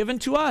Spirit given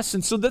to us.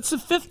 And so that's the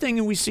fifth thing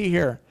that we see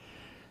here.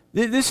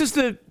 This is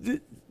the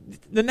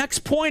next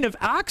point of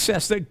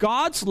access, that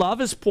God's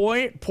love is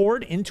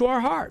poured into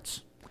our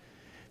hearts. Have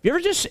you ever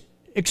just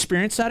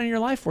experienced that in your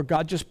life, where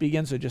God just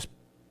begins to just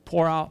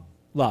pour out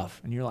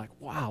love? And you're like,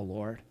 wow,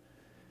 Lord,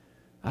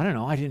 I don't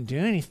know. I didn't do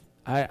anything.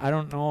 I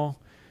don't know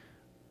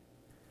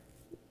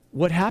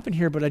what happened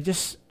here, but I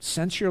just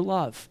sense your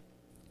love.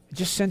 I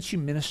just sense you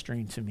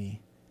ministering to me.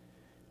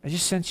 I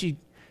just sense you,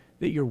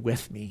 that you're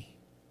with me,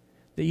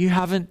 that you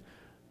haven't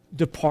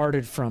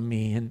departed from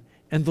me.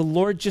 And the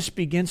Lord just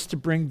begins to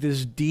bring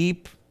this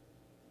deep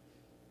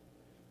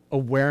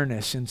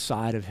awareness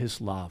inside of his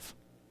love.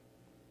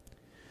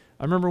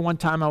 I remember one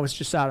time I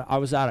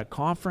was at a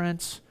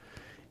conference,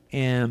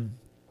 and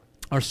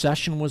our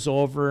session was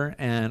over,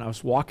 and I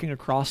was walking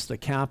across the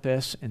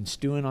campus and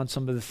stewing on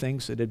some of the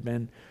things that had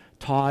been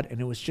taught, and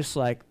it was just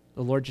like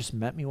the Lord just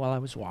met me while I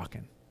was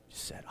walking.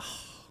 Just said,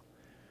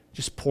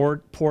 just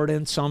poured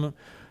in some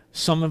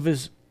of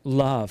his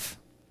love.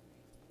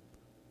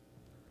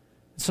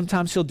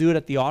 Sometimes he'll do it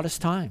at the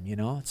oddest time, you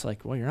know. It's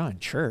like, well, you're not in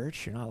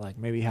church. You're not like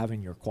maybe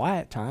having your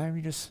quiet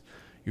time.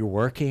 You're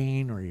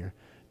working or you're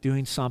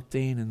doing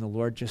something, and the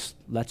Lord just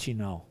lets you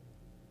know.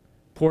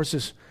 Pours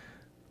his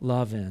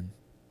love in.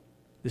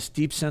 This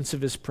deep sense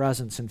of his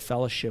presence and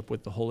fellowship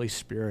with the Holy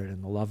Spirit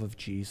and the love of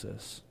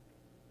Jesus.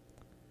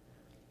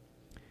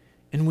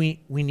 And we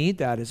need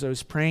that. As I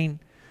was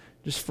praying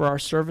just for our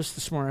service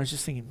this morning, I was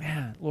just thinking,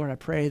 man, Lord, I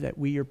pray that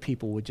we, your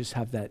people, would just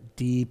have that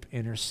deep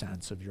inner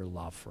sense of your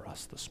love for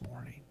us this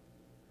morning.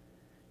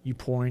 You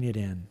pouring it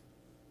in.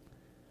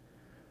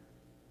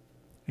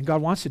 And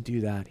God wants to do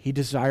that. He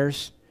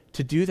desires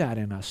to do that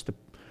in us,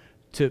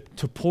 to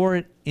pour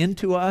it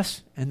into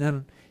us, and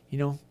then,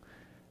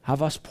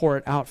 have us pour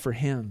it out for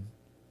him.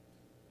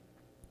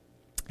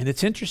 And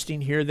it's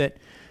interesting here that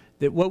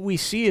what we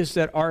see is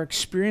that our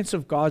experience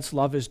of God's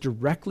love is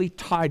directly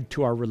tied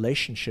to our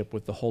relationship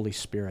with the Holy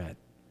Spirit.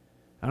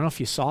 I don't know if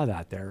you saw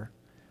that there,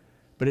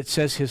 but it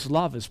says his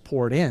love is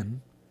poured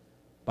in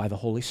by the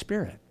Holy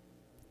Spirit.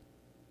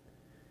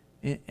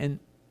 And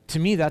to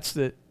me, that's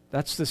the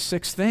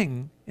sixth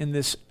thing in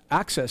this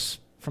access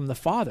from the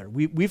Father.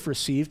 We've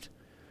received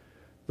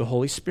the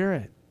Holy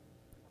Spirit.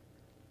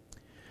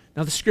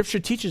 Now, the Scripture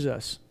teaches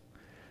us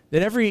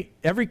that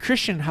every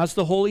Christian has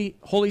the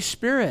Holy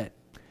Spirit.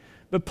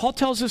 But Paul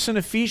tells us in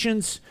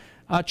Ephesians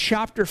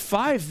chapter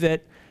 5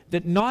 that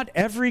not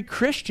every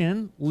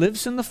Christian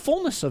lives in the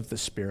fullness of the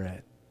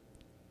Spirit.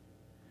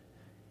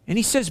 And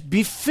he says,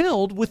 be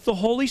filled with the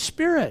Holy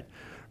Spirit.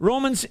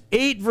 Romans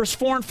 8, verse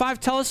 4 and 5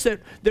 tell us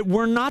that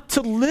we're not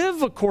to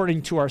live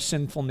according to our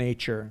sinful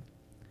nature,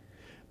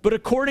 but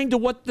according to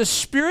what the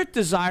Spirit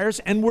desires,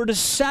 and we're to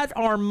set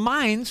our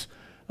minds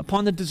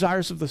upon the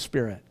desires of the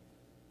Spirit.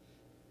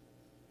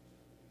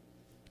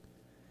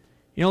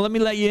 Let me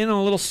let you in on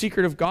a little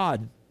secret of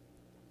God.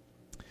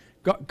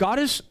 God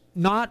is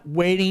not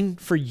waiting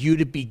for you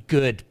to be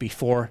good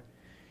before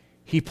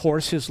he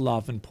pours his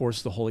love and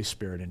pours the Holy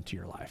Spirit into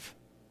your life.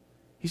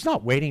 He's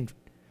not waiting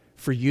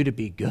for you to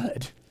be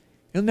good.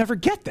 You'll never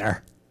get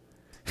there.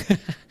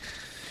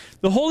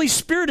 The Holy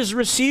Spirit is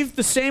received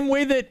the same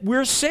way that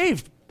we're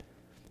saved,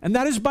 and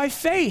that is by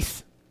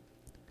faith.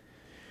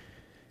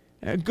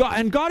 And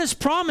God has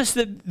promised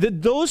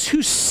that those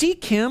who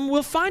seek him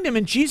will find him.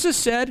 And Jesus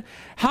said,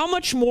 how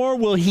much more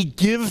will he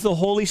give the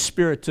Holy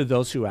Spirit to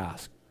those who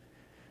ask?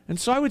 And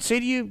so I would say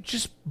to you,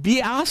 just be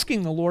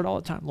asking the Lord all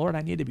the time. Lord, I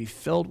need to be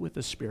filled with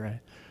the Spirit.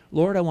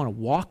 Lord, I want to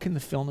walk in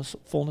the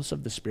fullness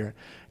of the Spirit.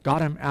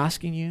 God, I'm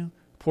asking you,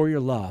 pour your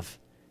love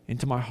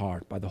into my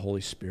heart by the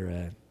Holy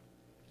Spirit.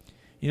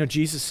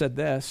 Jesus said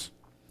this,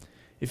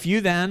 if you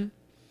then,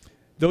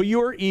 though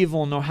you are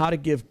evil, know how to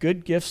give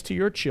good gifts to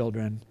your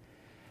children,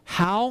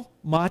 how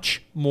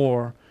much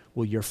more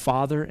will your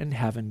Father in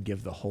heaven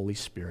give the Holy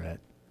Spirit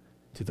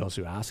to those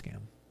who ask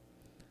him?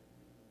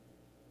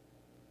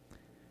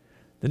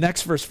 The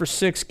next verse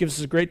 6, gives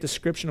us a great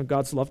description of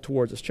God's love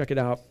towards us. Check it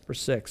out,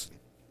 verse 6.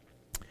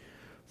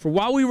 For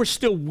while we were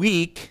still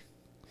weak,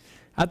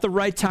 at the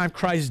right time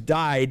Christ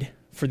died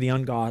for the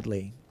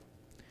ungodly.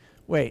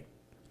 Wait,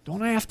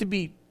 don't I have to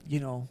be,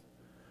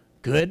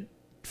 good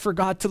for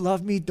God to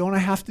love me? Don't I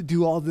have to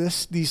do all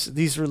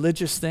these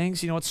religious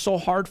things? It's so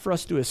hard for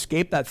us to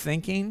escape that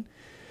thinking.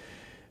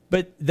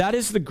 But that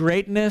is the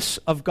greatness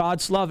of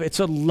God's love. It's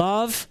a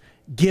love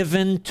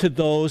given to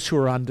those who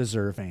are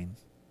undeserving.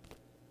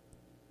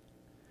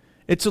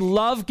 It's a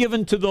love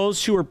given to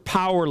those who are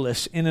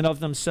powerless in and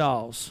of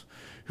themselves.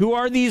 Who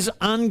are these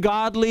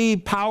ungodly,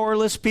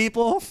 powerless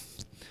people?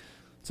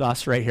 It's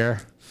us right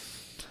here.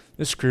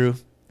 This crew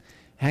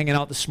hanging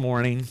out this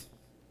morning.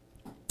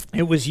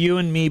 It was you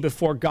and me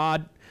before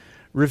God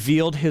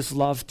revealed his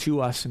love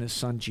to us in his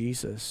Son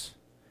Jesus.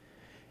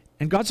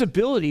 And God's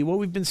ability, what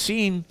we've been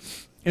seeing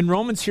in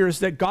Romans here, is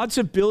that God's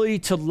ability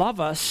to love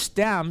us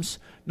stems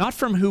not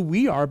from who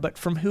we are, but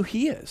from who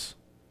he is.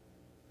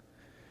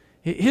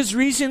 His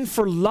reason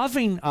for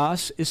loving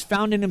us is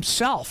found in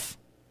himself.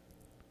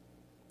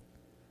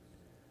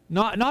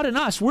 Not in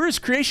us. We're his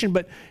creation,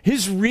 but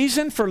his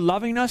reason for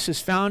loving us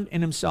is found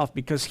in himself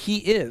because he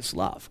is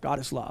love. God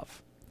is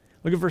love.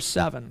 Look at verse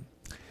 7.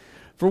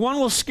 For one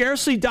will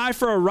scarcely die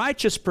for a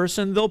righteous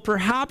person, though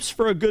perhaps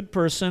for a good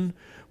person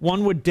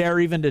one would dare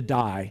even to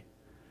die.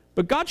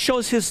 But God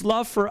shows his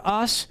love for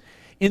us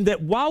in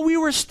that while we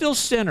were still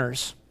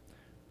sinners,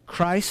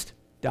 Christ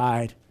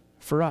died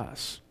for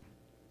us.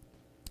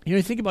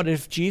 You think about it,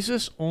 if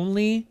Jesus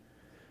only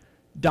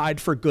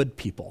died for good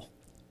people,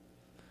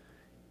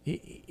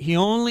 he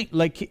only,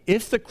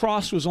 if the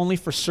cross was only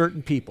for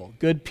certain people,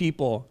 good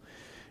people,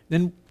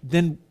 then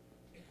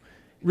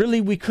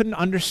really we couldn't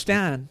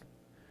understand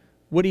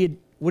what he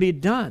had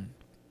done.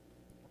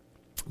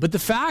 But the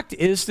fact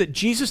is that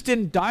Jesus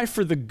didn't die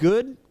for the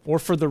good or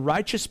for the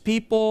righteous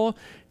people.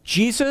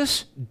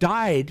 Jesus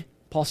died,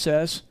 Paul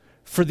says,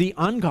 for the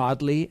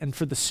ungodly and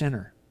for the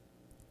sinner.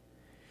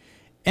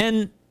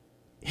 And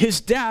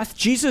his death,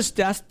 Jesus'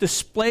 death,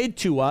 displayed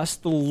to us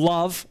the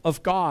love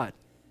of God.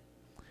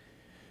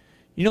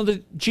 You know,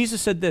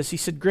 Jesus said this. He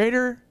said,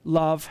 greater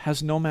love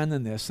has no man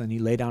than this, than he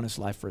lay down his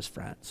life for his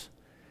friends.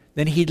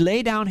 Then he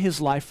lay down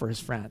his life for his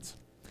friends.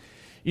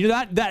 You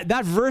know,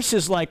 that verse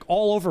is like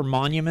all over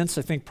monuments.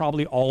 I think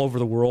probably all over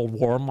the world,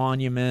 war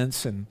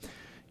monuments. And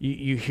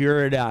you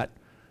hear it at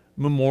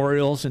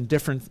memorials and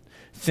different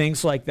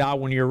things like that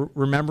when you're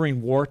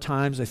remembering war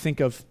times. I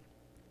think of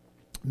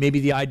maybe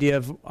the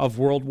idea of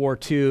World War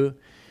II.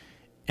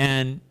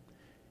 And,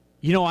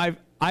 you know,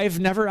 I've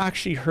never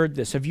actually heard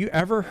this. Have you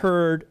ever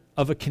heard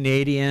of a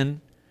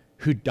Canadian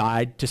who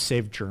died to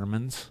save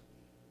Germans?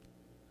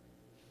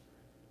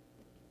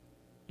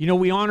 You know,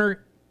 we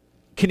honor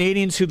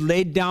Canadians who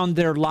laid down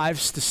their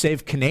lives to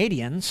save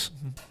Canadians.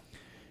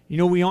 You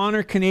know, we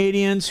honor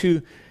Canadians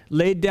who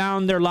laid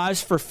down their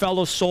lives for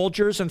fellow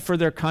soldiers and for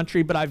their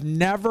country, but I've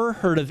never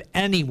heard of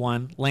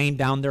anyone laying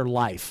down their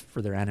life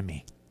for their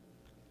enemy,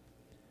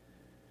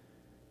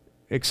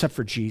 except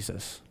for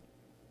Jesus.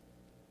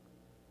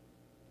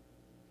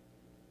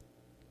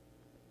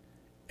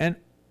 And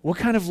what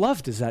kind of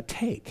love does that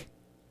take?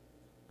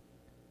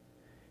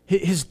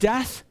 His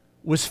death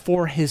was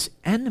for his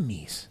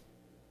enemies.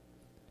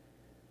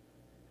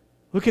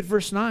 Look at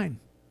verse 9.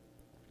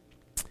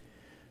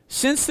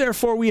 Since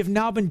therefore we have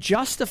now been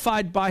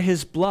justified by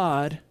his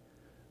blood,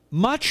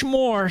 much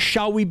more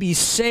shall we be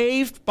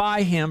saved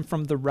by him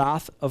from the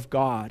wrath of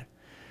God.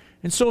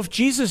 And so if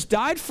Jesus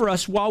died for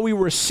us while we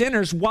were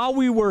sinners, while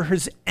we were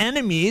his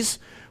enemies,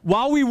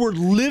 while we were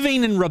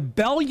living in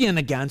rebellion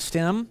against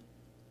him,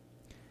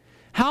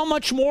 how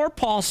much more,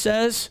 Paul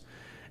says,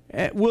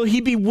 will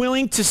he be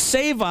willing to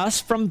save us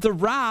from the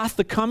wrath,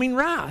 the coming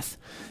wrath?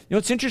 You know,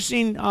 it's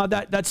interesting,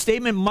 that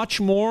statement, much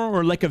more,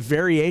 or like a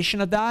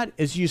variation of that,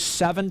 is used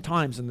 7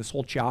 times in this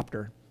whole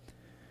chapter.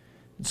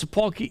 And so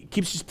Paul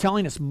keeps just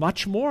telling us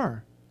much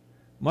more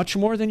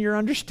than your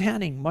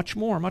understanding, much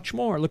more, much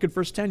more. Look at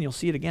verse 10, you'll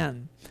see it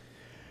again.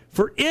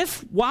 For if,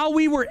 while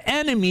we were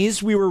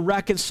enemies, we were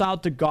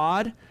reconciled to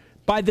God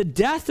by the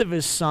death of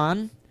his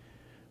Son,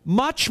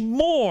 much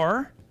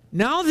more,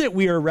 now that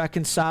we are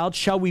reconciled,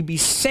 shall we be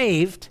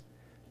saved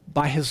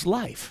by his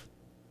life.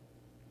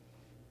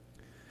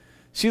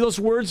 See those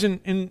words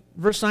in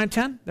verse 9 and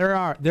 10?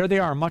 There they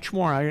are, much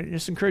more. I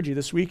just encourage you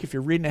this week, if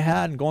you're reading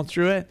ahead and going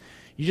through it,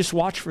 you just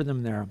watch for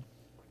them there.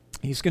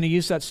 He's going to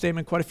use that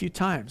statement quite a few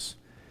times.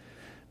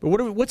 But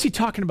what's he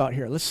talking about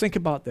here? Let's think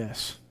about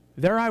this.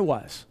 There I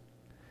was,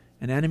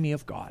 an enemy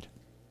of God,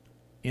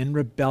 in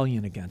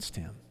rebellion against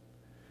him.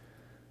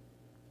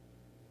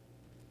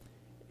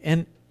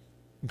 And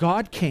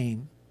God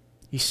came,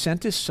 he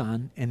sent his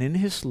Son, and in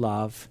his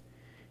love,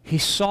 he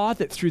saw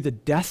that through the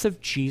death of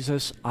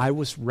Jesus, I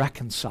was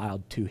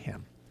reconciled to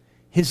him,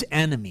 his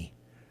enemy,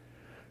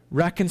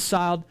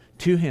 reconciled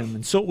to him.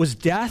 And so it was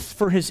death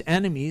for his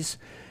enemies.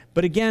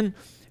 But again,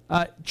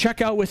 check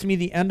out with me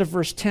the end of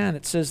verse 10.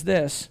 It says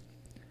this,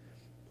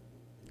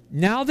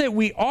 now that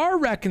we are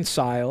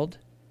reconciled,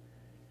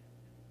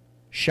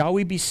 shall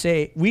we be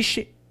saved?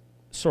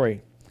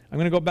 I'm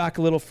going to go back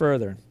a little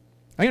further.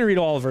 I'm going to read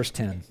all of verse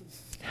 10.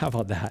 How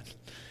about that?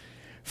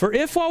 For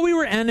if while we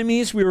were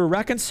enemies, we were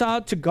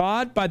reconciled to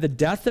God by the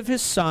death of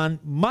his Son,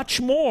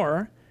 much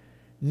more,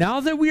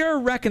 now that we are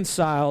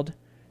reconciled,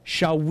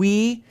 shall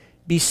we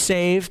be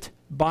saved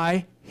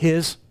by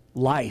his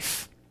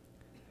life.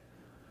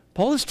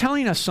 Paul is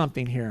telling us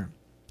something here.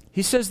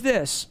 He says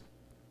this,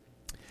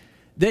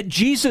 that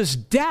Jesus'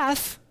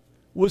 death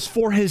was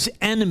for his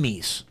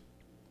enemies,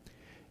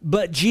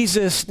 but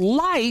Jesus'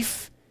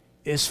 life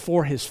is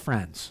for his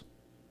friends.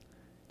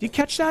 Do you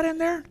catch that in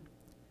there?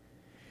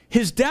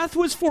 His death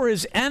was for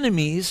his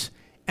enemies,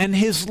 and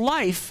his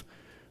life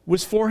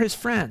was for his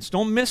friends.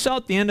 Don't miss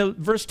out the end of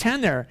verse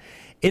 10 there.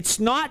 It's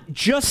not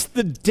just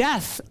the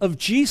death of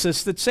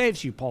Jesus that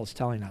saves you, Paul's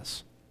telling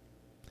us.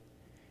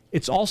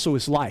 It's also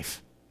his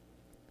life.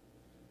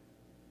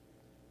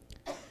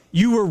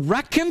 You were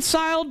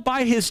reconciled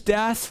by his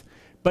death,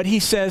 but he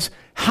says,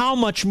 how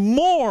much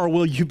more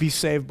will you be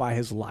saved by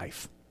his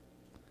life?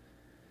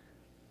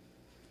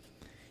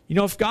 You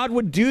know, if God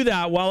would do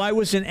that while I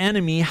was an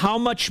enemy, how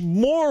much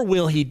more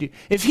will he do?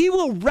 If he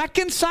will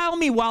reconcile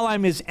me while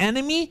I'm his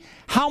enemy,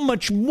 how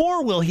much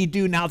more will he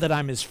do now that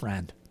I'm his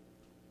friend?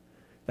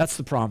 That's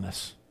the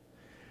promise.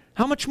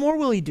 How much more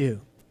will he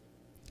do?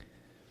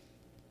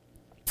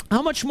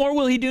 How much more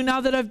will he do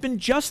now that I've been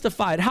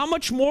justified? How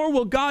much more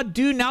will God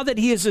do now that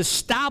he has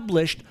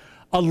established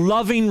a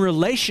loving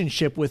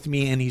relationship with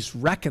me and he's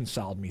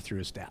reconciled me through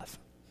his death?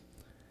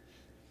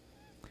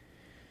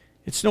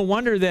 It's no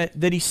wonder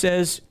that he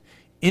says,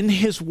 in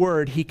his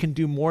word, he can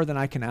do more than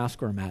I can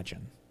ask or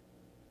imagine.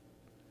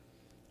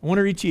 I want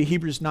to read to you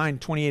Hebrews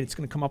 9:28. It's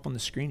going to come up on the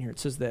screen here. It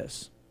says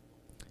this.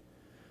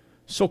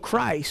 So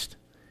Christ,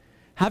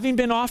 having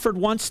been offered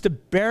once to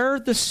bear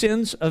the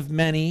sins of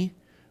many,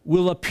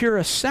 will appear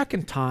a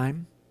second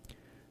time,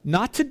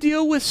 not to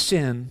deal with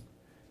sin,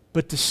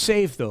 but to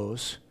save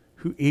those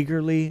who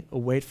eagerly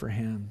await for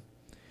him.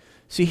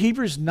 See,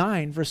 Hebrews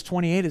 9, verse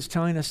 28 is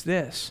telling us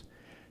this,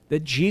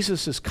 that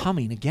Jesus is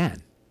coming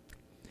again.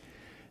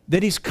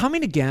 That he's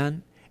coming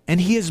again,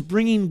 and he is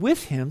bringing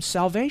with him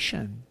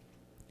salvation.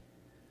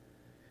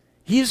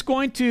 He is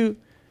going to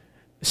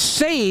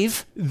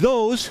save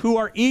those who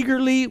are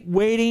eagerly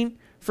waiting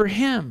for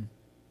him.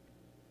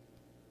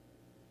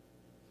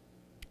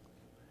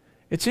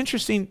 It's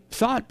interesting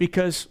thought,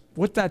 because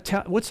what's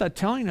that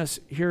telling us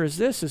here is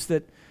this, is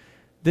that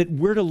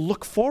we're to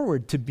look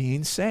forward to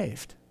being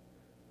saved.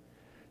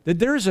 That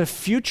there is a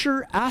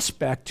future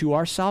aspect to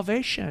our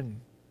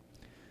salvation.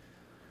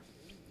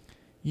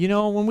 You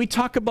know, when we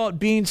talk about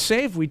being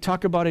saved, we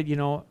talk about it,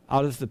 out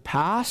of the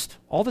past.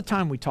 All the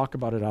time we talk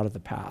about it out of the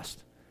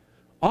past.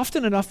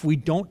 Often enough, we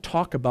don't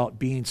talk about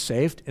being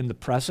saved in the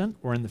present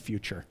or in the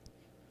future.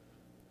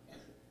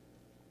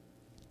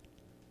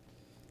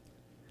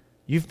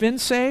 You've been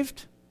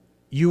saved.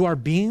 You are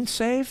being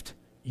saved.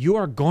 You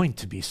are going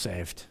to be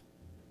saved.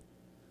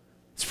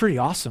 It's pretty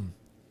awesome.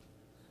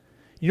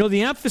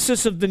 The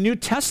emphasis of the New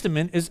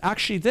Testament is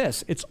actually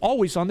this. It's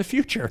always on the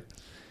future.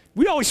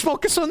 We always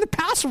focus on the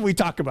past when we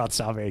talk about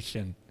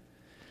salvation.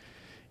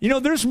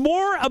 There's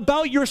more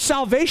about your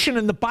salvation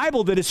in the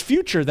Bible that is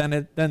future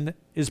than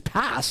is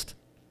past.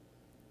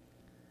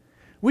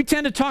 We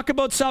tend to talk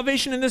about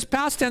salvation in this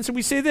past tense, and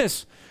we say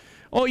this,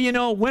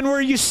 when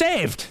were you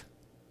saved?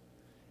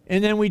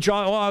 And then we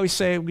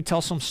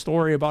tell some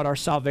story about our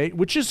salvation,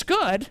 which is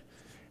good,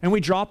 and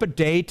we drop a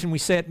date, and we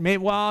say,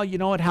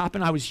 it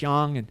happened, I was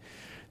young, and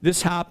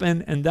this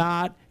happened, and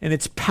that, and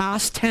it's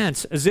past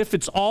tense, as if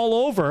it's all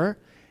over,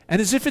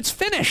 and as if it's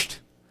finished.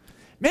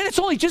 Man, it's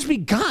only just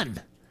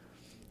begun.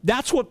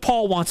 That's what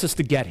Paul wants us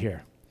to get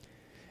here.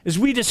 As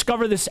we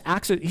discover this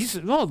accident, he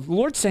says, the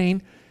Lord's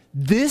saying,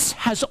 this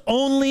has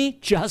only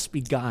just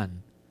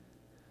begun.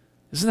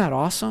 Isn't that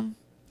awesome?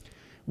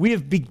 We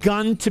have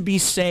begun to be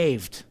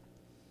saved.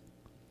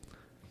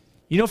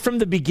 From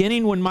the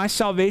beginning, when my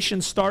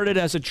salvation started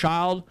as a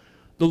child,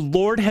 the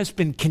Lord has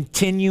been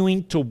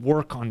continuing to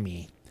work on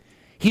me.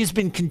 He has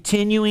been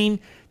continuing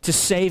to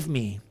save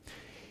me.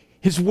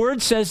 His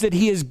word says that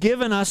he has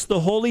given us the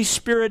Holy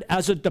Spirit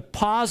as a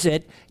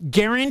deposit,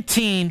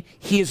 guaranteeing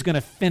he is going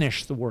to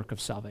finish the work of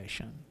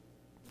salvation.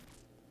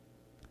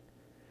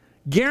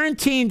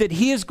 Guaranteeing that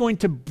he is going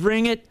to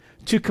bring it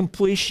to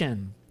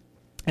completion.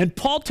 And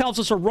Paul tells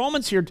us, or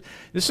Romans here,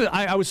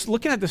 I was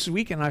looking at this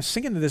week, and I was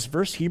thinking of this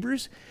verse,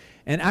 Hebrews,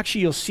 and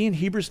actually you'll see in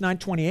Hebrews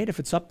 9:28, if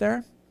it's up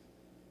there,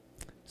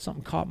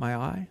 something caught my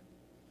eye.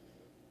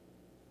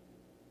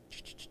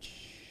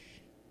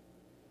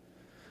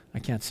 I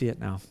can't see it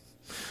now.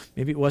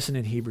 Maybe it wasn't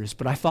in Hebrews,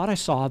 but I thought I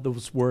saw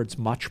those words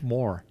much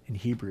more in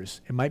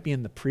Hebrews. It might be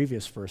in the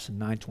previous verse in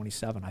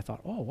 9:27. I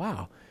thought, oh,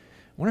 wow.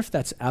 I wonder if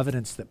that's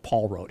evidence that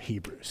Paul wrote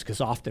Hebrews,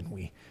 because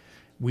often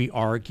we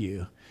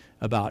argue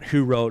about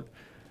who wrote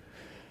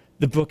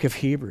the book of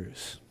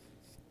Hebrews.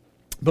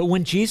 But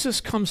when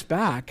Jesus comes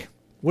back,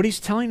 what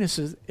he's telling us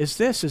is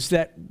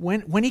that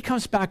when he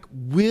comes back,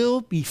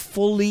 we'll be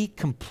fully,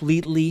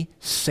 completely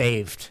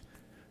saved.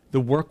 The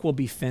work will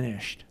be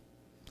finished.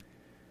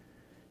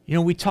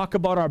 We talk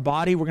about our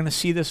body. We're going to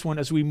see this one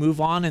as we move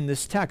on in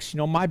this text.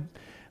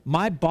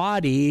 My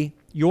body,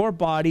 your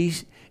body,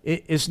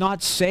 is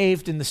not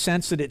saved in the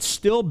sense that it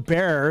still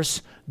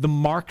bears the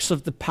marks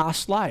of the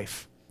past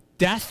life.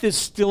 Death is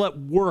still at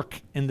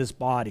work in this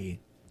body.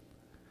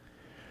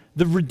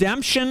 The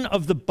redemption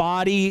of the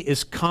body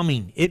is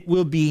coming. It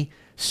will be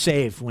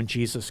saved when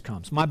Jesus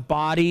comes. My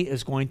body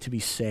is going to be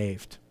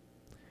saved.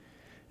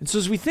 And so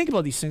as we think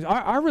about these things,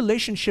 our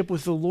relationship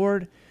with the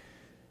Lord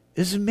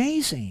is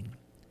amazing.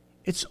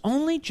 It's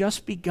only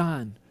just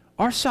begun.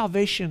 Our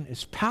salvation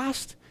is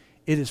past,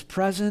 it is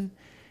present,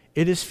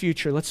 it is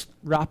future. Let's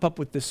wrap up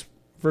with this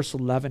verse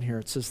 11 here.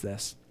 It says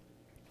this.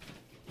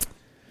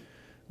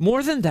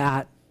 More than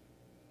that,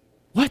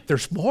 what?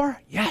 There's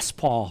more? Yes,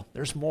 Paul,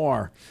 there's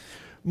more.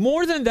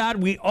 More than that,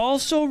 we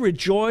also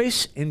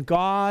rejoice in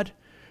God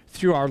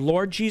through our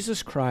Lord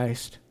Jesus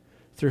Christ,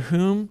 through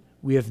whom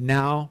we have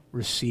now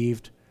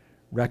received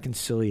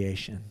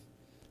reconciliation.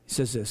 He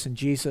says this, in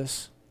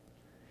Jesus,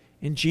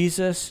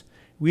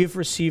 we have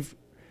received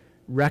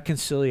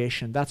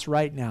reconciliation. That's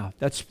right now.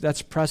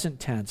 That's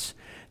present tense.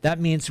 That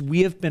means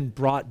we have been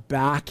brought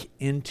back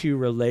into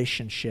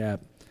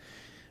relationship.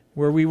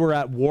 Where we were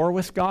at war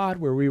with God,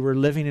 where we were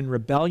living in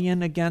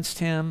rebellion against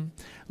him,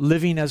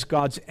 living as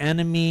God's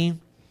enemy,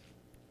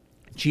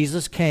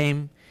 Jesus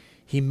came,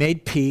 he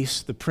made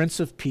peace, the Prince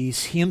of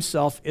Peace. He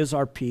himself is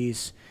our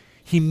peace.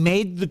 He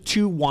made the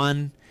two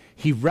one.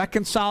 He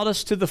reconciled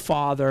us to the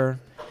Father.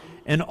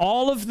 And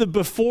all of the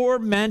before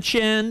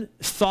mentioned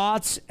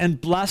thoughts and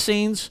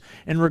blessings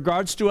in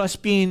regards to us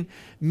being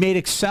made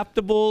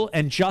acceptable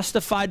and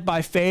justified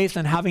by faith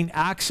and having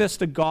access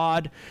to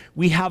God,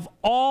 we have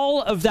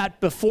all of that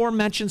before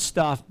mentioned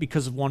stuff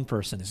because of one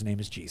person. His name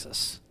is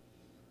Jesus.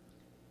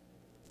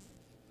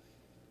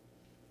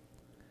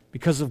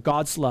 Because of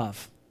God's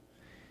love,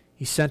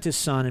 He sent his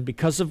Son, and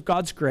because of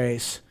God's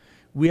grace,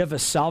 we have a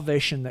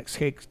salvation that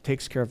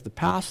takes care of the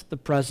past, the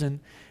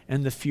present,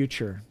 and the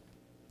future.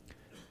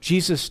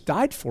 Jesus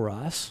died for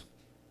us,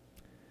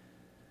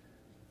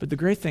 but the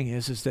great thing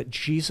is that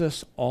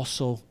Jesus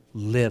also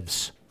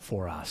lives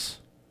for us.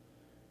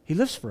 He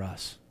lives for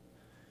us,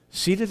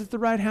 seated at the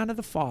right hand of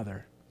the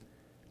Father,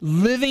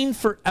 living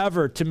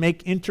forever to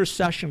make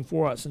intercession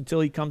for us until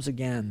he comes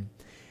again.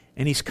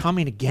 And he's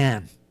coming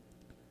again.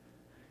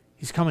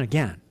 He's coming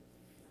again.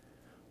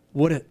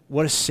 What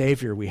a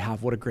Savior we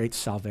have. What a great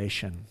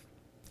salvation.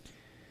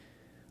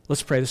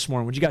 Let's pray this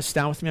morning. Would you guys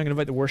stand with me? I'm going to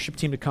invite the worship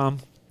team to come.